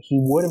it, but he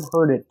would have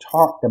heard it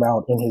talked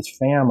about in his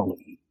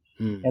family.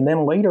 And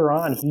then later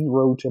on, he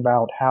wrote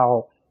about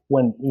how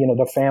when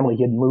the family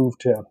had moved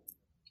to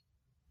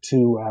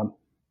a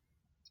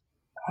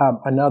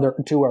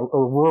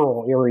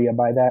rural area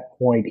by that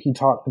point, he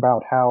talked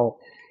about how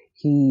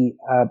he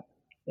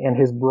and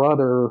his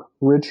brother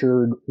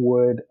Richard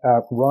would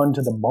run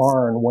to the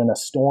barn when a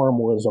storm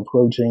was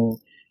approaching,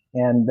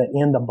 and that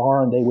in the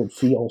barn they would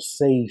feel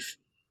safe.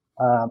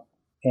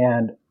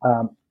 And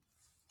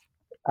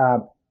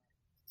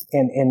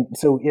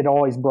so it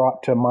always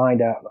brought to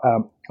mind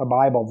a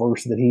Bible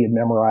verse that he had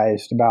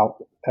memorized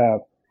about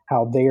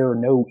how there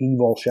no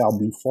evil shall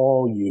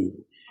befall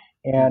you.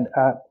 And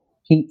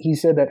he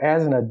said that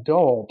as an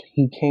adult,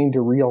 he came to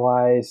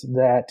realize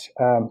that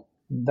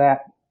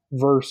that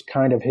verse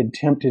kind of had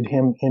tempted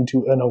him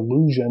into an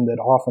illusion that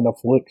often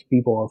afflicts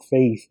people of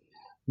faith,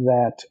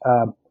 that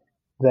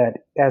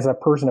as a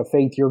person of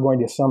faith, you're going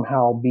to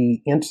somehow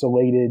be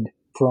insulated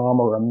from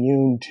or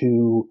immune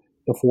to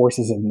the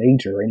forces of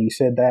nature. And he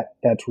said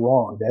that's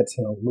wrong. That's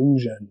an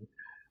illusion.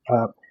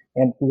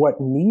 And what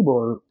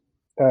Niebuhr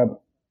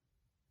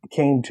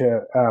came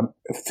to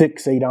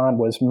fixate on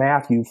was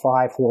Matthew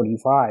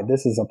 5:45.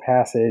 This is a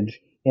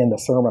passage in the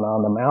Sermon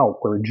on the Mount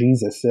where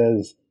Jesus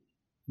says,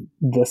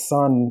 the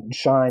sun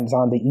shines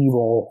on the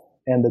evil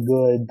and the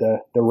good,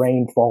 the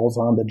rain falls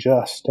on the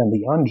just and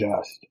the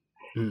unjust.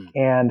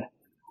 And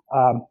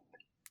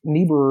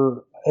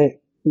Niebuhr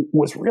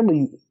was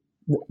really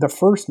the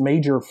first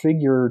major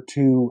figure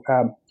to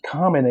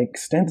comment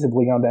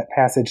extensively on that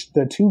passage.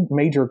 The two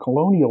major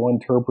colonial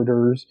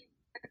interpreters,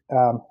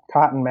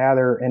 Cotton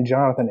Mather and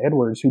Jonathan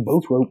Edwards, who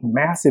both wrote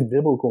massive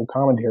biblical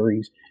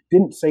commentaries,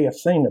 didn't say a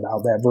thing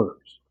about that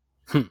verse.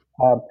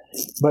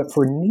 But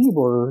for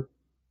Niebuhr,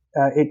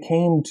 it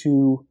came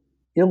to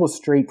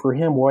illustrate for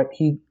him what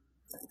he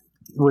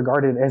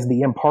regarded as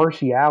the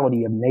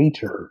impartiality of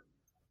nature.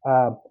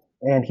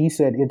 And he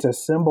said it's a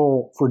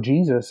symbol for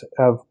Jesus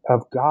of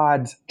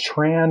God's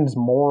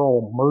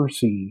transmoral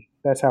mercy.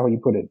 That's how he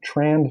put it,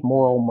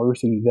 transmoral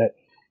mercy, that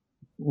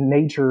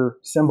nature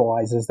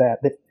symbolizes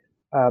that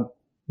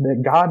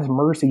God's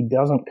mercy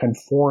doesn't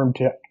conform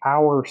to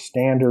our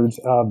standards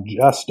of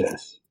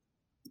justice.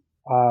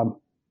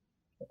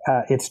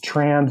 It's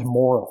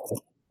transmoral.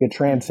 It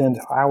transcends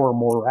our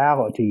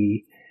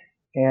morality.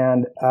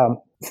 And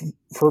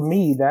for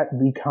me, that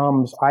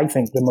becomes, I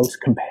think, the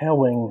most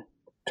compelling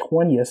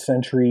 20th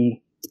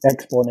century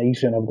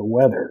explanation of the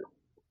weather.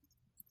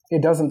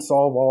 It doesn't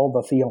solve all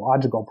the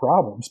theological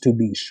problems, to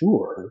be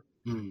sure,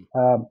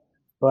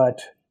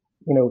 but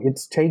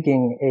it's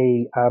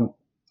taking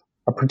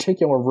a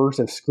particular verse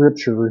of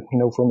scripture,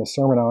 from the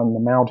Sermon on the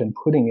Mount, and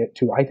putting it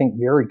to, I think,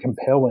 very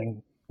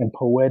compelling and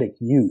poetic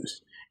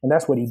use. And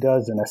that's what he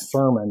does in a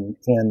sermon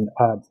in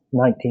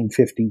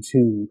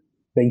 1952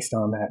 based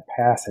on that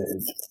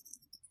passage.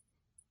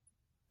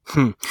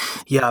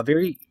 Yeah,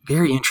 very,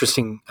 very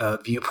interesting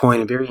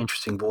viewpoint and very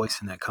interesting voice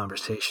in that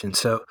conversation.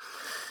 So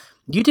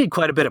you did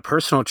quite a bit of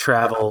personal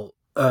travel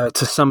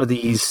to some of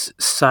these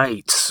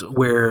sites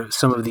where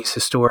some of these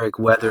historic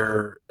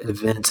weather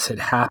events had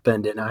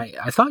happened. And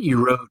I thought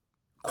you wrote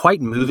quite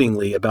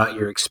movingly about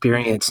your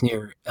experience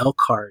near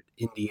Elkhart,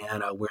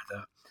 Indiana, where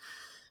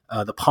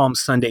the Palm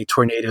Sunday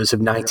tornadoes of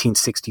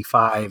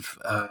 1965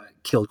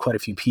 killed quite a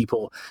few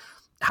people.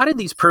 How did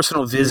these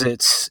personal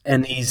visits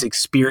and these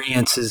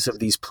experiences of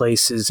these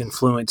places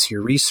influence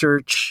your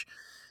research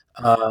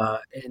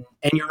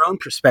and your own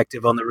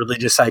perspective on the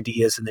religious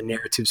ideas and the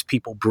narratives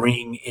people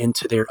bring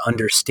into their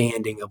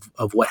understanding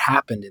of what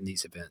happened in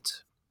these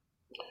events?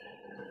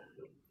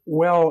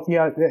 Well,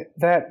 yeah,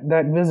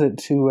 that visit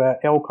to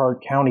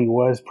Elkhart County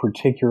was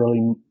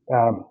particularly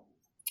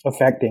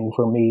affecting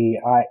for me.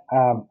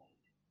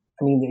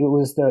 It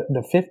was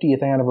the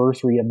 50th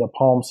anniversary of the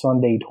Palm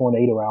Sunday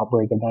tornado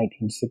outbreak of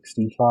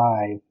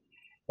 1965,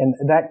 and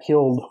that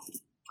killed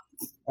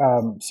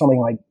something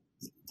like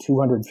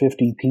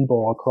 250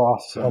 people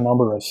across a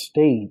number of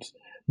states.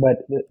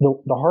 But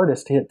the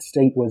hardest hit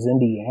state was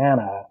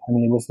Indiana.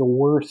 It was the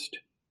worst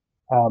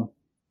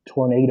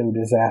tornado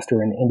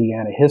disaster in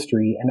Indiana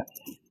history. And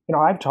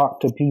I've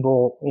talked to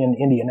people in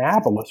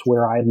Indianapolis,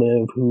 where I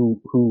live,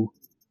 who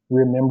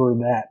remember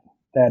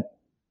that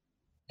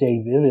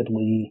day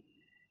vividly.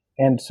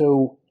 And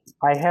so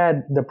I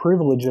had the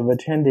privilege of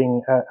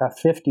attending a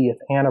 50th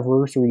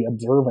anniversary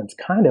observance,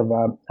 kind of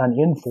an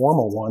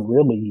informal one,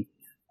 really,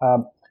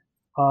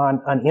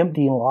 on an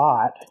empty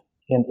lot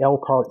in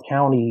Elkhart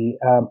County,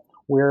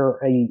 where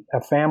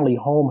a family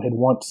home had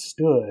once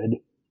stood,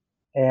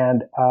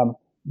 and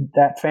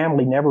that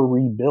family never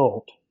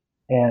rebuilt.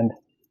 And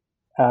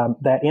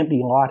that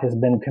empty lot has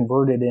been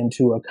converted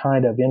into a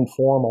kind of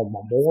informal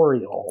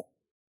memorial.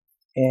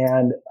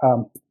 And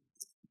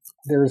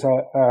there's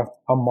a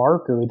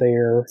marker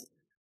there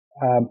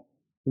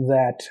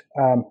that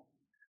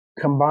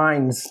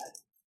combines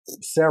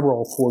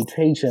several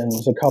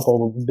quotations, a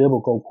couple of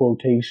biblical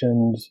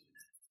quotations,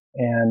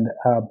 and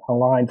a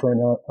line from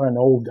an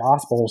old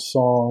gospel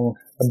song.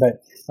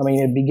 But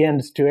it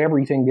begins to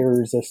everything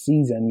there is a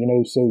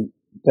season, so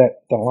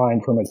that the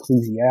line from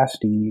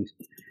Ecclesiastes,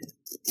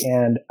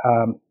 and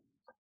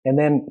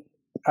then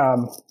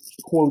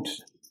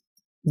quotes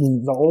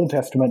the Old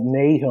Testament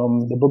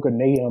Nahum, the book of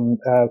Nahum.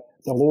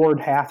 The Lord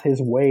hath his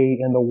way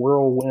in the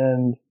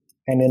whirlwind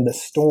and in the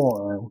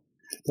storm.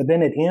 But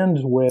then it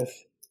ends with,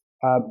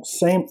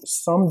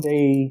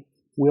 someday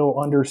we'll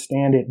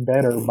understand it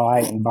better by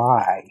and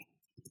by.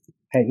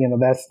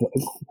 And that's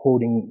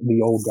quoting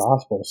the old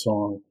gospel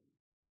song.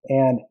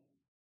 And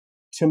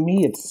to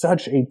me, it's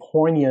such a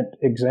poignant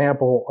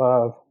example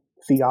of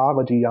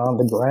theology on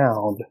the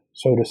ground,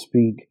 so to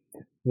speak,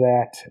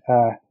 that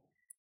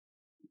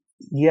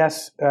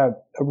yes,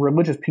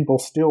 religious people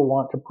still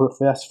want to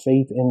profess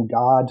faith in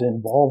God's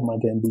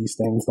involvement in these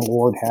things. The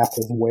Lord hath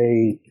his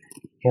way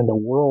in the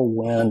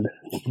whirlwind.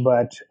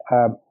 But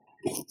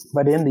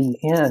in the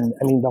end,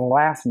 the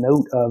last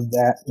note of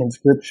that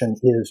inscription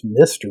is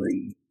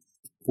mystery.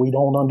 We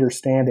don't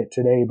understand it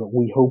today, but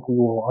we hope we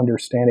will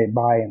understand it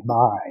by and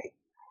by.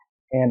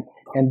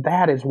 And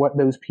that is what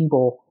those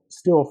people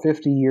still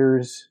 50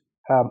 years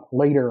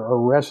later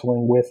are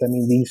wrestling with.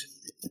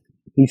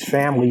 These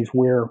families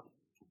where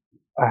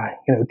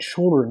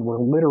children were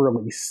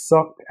literally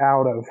sucked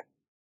out of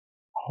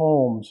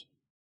homes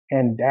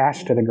and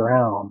dashed to the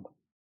ground.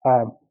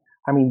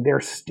 They're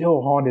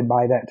still haunted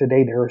by that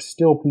today. There are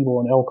still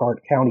people in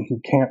Elkhart County who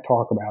can't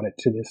talk about it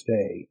to this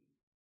day.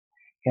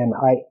 And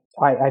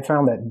I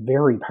found that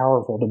very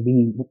powerful to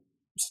be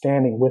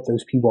standing with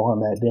those people on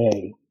that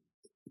day.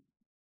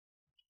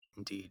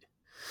 Indeed.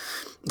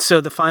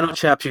 So the final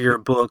chapter of your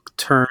book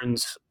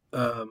turns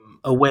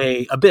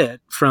away a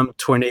bit from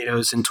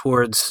tornadoes and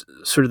towards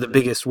sort of the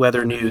biggest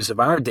weather news of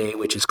our day,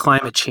 which is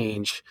climate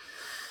change.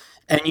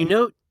 And you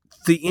note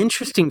the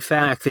interesting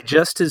fact that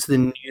just as the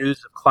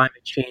news of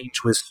climate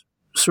change was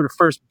sort of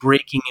first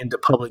breaking into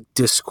public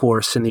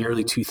discourse in the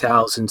early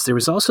 2000s, there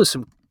was also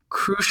some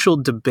crucial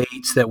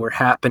debates that were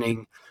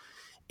happening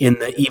in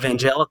the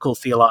evangelical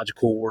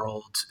theological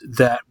world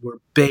that were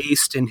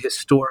based in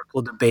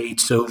historical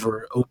debates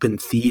over open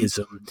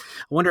theism. I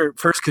wonder,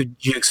 first, could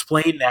you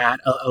explain that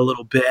a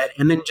little bit,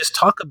 and then just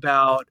talk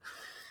about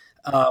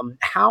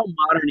how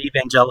modern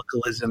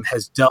evangelicalism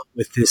has dealt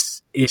with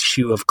this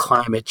issue of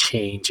climate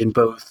change in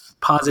both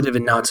positive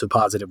and not so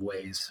positive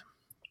ways?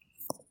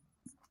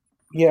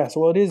 Yes,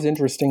 well, it is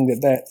interesting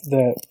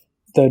that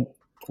the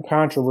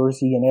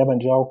controversy in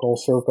evangelical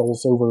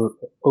circles over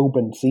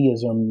open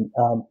theism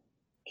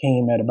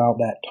came at about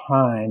that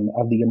time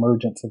of the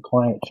emergence of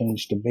climate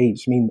change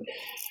debates.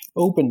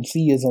 Open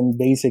theism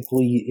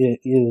basically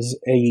is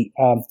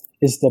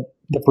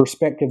the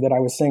perspective that I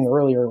was saying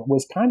earlier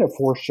was kind of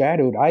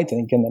foreshadowed, I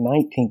think, in the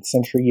 19th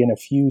century in a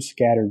few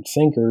scattered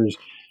thinkers.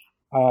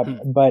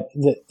 But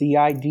the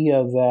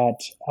idea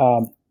that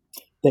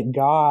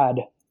God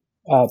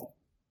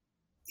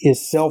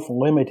is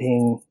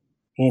self-limiting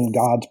in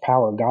God's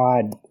power.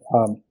 God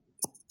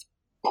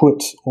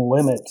puts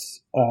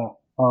limits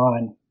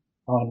on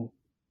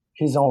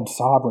his own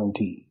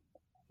sovereignty.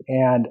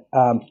 And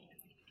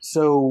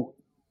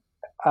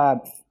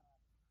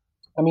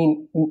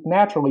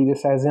naturally,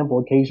 this has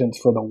implications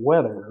for the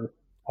weather.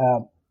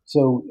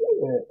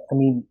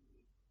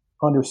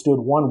 Understood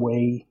one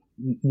way,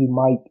 you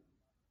might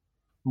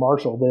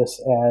marshal this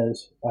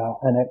as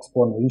an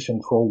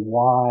explanation for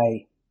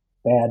why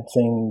bad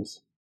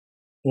things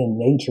in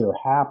nature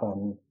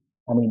happen.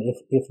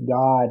 If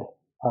God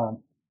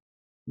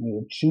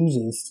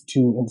chooses to,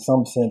 in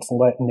some sense,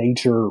 let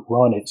nature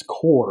run its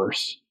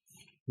course,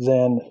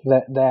 then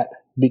that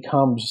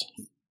becomes,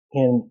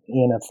 in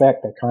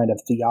effect, a kind of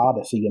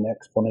theodicy, an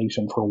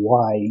explanation for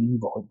why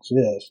evil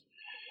exists.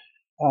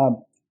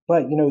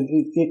 But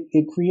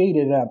it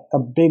created a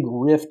big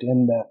rift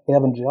in the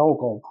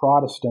evangelical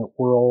Protestant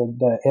world.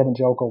 The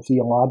Evangelical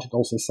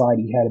Theological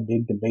Society had a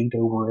big debate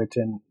over it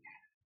and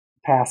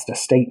passed a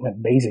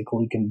statement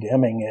basically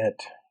condemning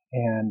it.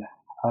 And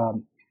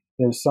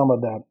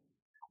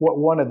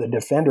one of the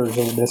defenders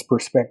of this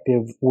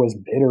perspective was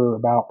bitter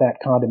about that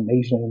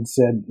condemnation and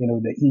said,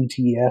 the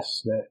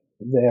ETS, the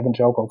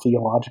Evangelical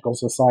Theological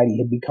Society,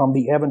 had become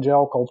the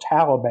evangelical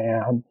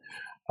Taliban.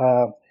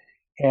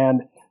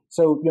 And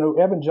so,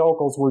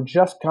 evangelicals were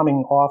just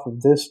coming off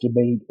of this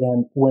debate,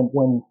 and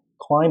when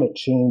climate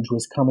change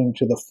was coming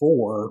to the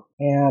fore,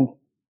 and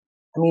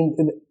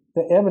the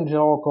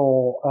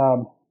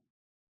evangelical,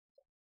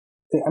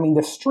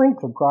 the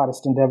strength of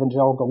Protestant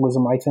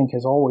evangelicalism, I think,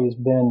 has always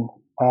been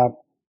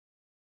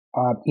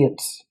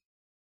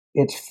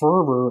its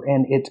fervor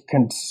and its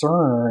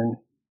concern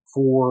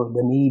for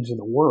the needs of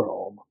the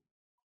world.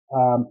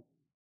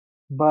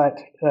 But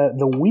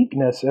the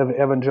weakness of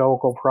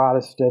evangelical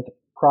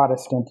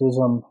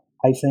Protestantism,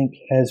 I think,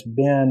 has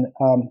been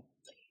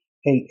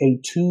a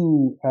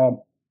too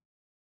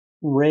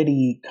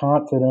ready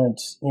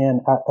confidence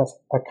in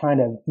a kind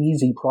of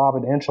easy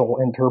providential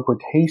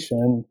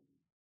interpretation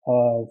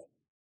of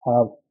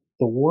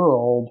the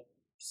world,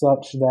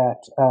 such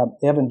that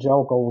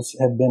evangelicals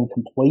have been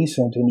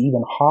complacent and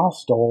even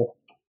hostile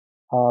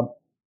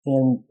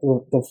in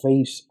the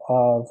face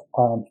of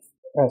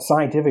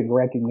scientific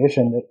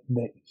recognition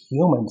that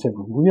humans have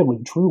really,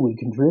 truly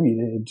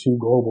contributed to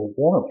global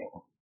warming.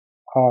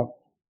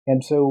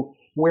 And so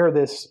where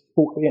this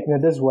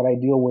is what I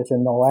deal with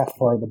in the last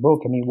part of the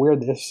book, where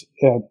this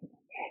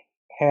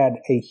had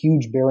a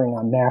huge bearing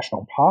on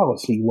national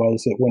policy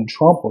was that when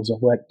Trump was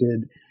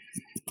elected,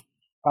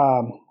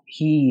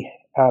 he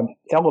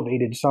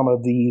elevated some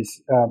of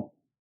these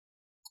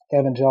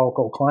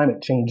evangelical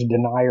climate change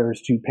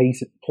deniers to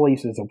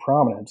places of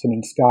prominence.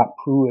 Scott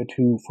Pruitt,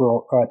 who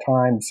for a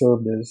time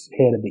served as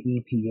head of the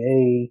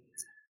EPA.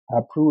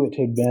 Pruitt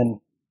had been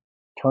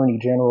Attorney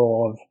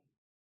General of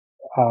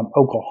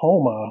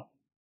Oklahoma,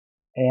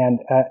 and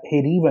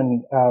had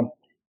even,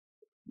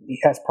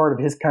 as part of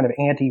his kind of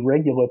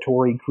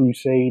anti-regulatory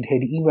crusade,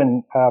 had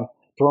even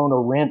thrown a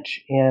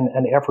wrench in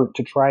an effort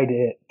to try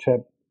to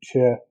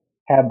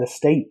have the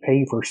state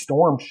pay for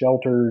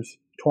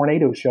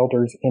tornado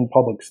shelters in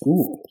public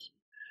schools.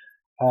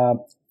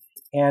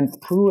 And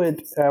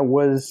Pruitt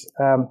was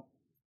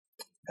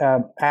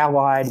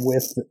allied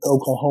with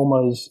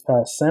Oklahoma's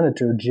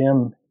Senator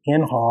Jim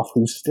Inhofe,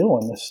 who's still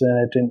in the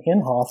Senate. And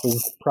Inhofe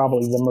is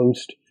probably the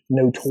most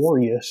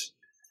notorious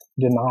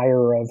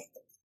denier of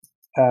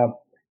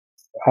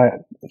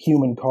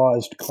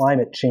human-caused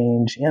climate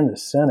change in the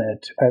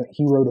Senate.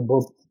 He wrote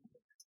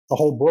a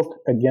whole book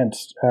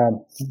against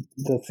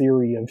the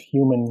theory of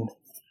human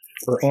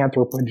or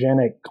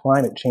anthropogenic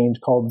climate change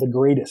called The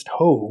Greatest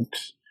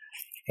Hoax.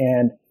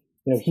 And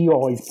he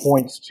always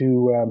points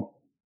to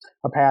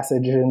a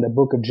passage in the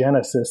book of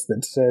Genesis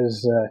that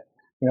says,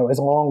 as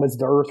long as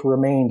the earth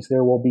remains,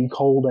 there will be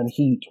cold and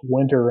heat,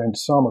 winter and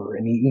summer.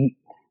 And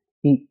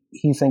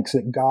he thinks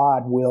that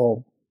God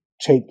will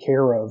take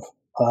care of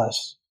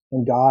us,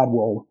 and God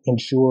will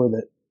ensure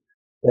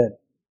that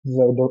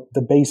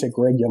the basic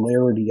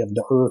regularity of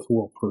the earth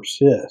will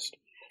persist.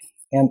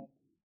 And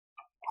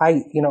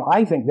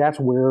I think that's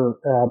where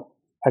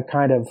a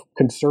kind of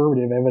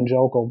conservative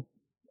evangelical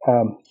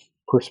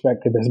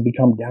perspective has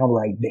become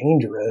downright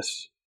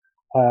dangerous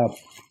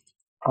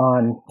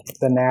on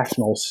the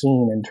national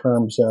scene in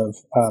terms of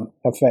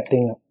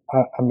affecting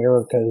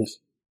America's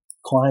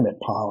climate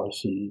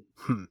policy.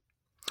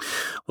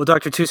 Well,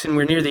 Dr. Tucson,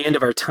 we're near the end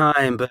of our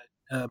time, but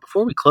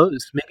before we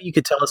close, maybe you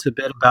could tell us a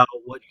bit about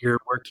what you're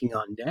working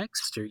on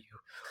next. Are you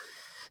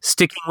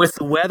sticking with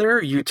the weather? Or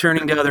are you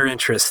turning to other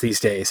interests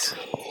these days?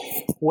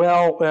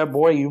 Well,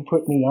 boy, you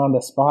put me on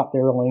the spot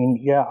there, Lane.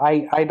 Yeah,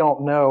 I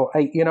don't know.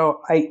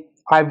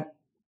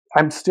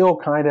 I'm still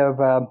kind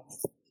of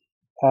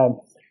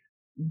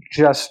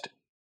just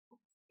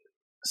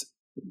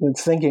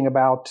thinking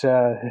about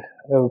the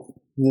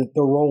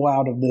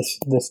rollout of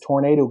this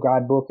Tornado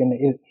God book, and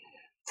it,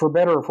 for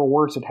better or for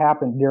worse, it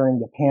happened during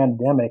the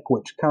pandemic,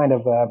 which kind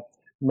of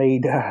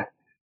made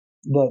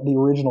the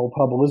original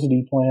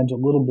publicity plans a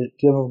little bit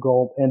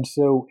difficult. And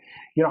so,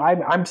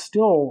 I'm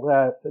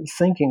still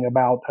thinking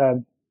about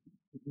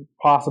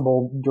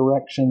possible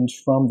directions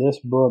from this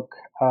book.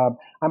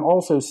 I'm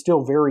also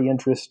still very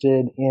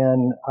interested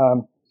in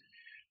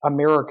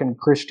American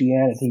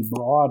Christianity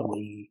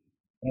broadly,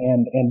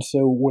 and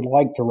so would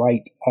like to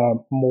write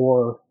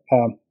more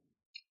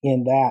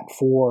in that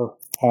for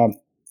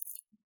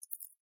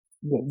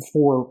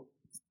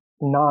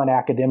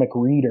non-academic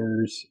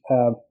readers.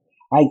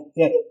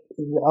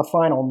 A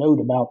final note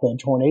about the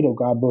Tornado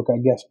God book, I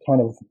guess,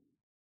 kind of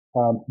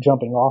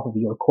jumping off of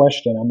your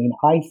question. I mean,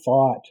 I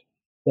thought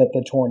that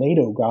the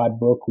Tornado God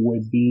book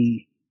would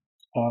be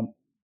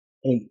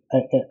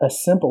a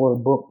simpler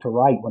book to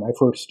write when I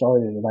first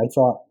started it. I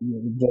thought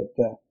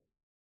that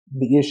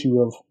the issue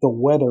of the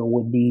weather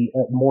would be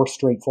more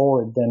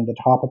straightforward than the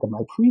topic of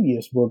my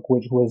previous book,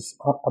 which was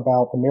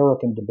about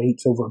American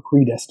debates over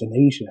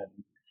predestination.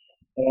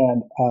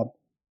 And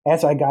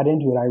as I got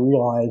into it, I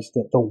realized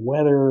that the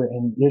weather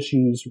and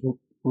issues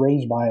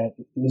raised by it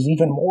is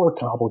even more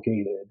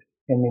complicated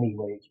in many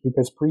ways,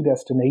 because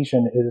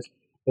predestination is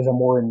a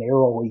more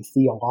narrowly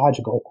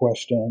theological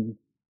question.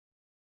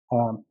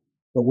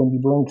 But when you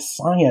bring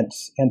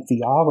science and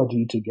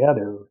theology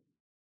together,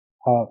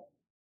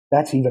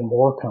 that's even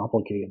more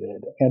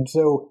complicated. And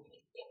so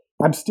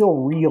I'm still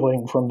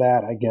reeling from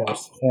that, I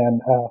guess.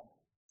 And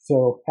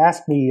so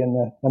ask me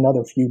in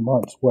another few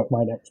months what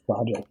my next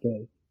project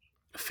is.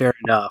 Fair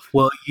enough.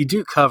 Well, you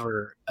do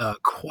cover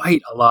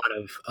quite a lot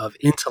of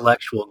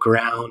intellectual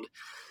ground,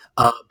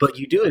 but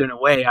you do it in a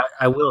way,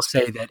 I will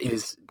say, that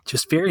is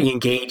just very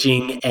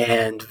engaging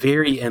and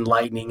very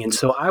enlightening. And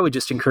so I would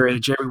just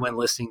encourage everyone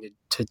listening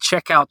to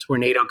check out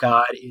Tornado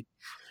God. It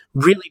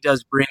really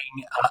does bring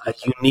a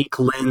unique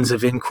lens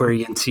of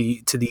inquiry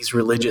into these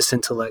religious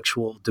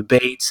intellectual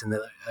debates and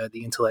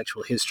the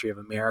intellectual history of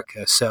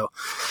America. So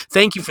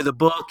thank you for the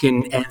book,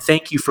 and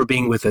thank you for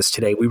being with us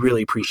today. We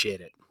really appreciate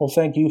it. Well,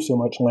 thank you so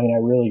much, Lane. I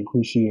really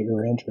appreciate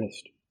your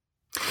interest.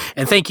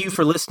 And thank you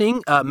for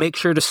listening. Make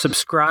sure to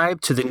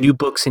subscribe to the New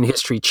Books in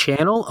History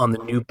channel on the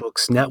New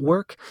Books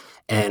Network,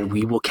 and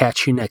we will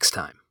catch you next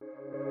time.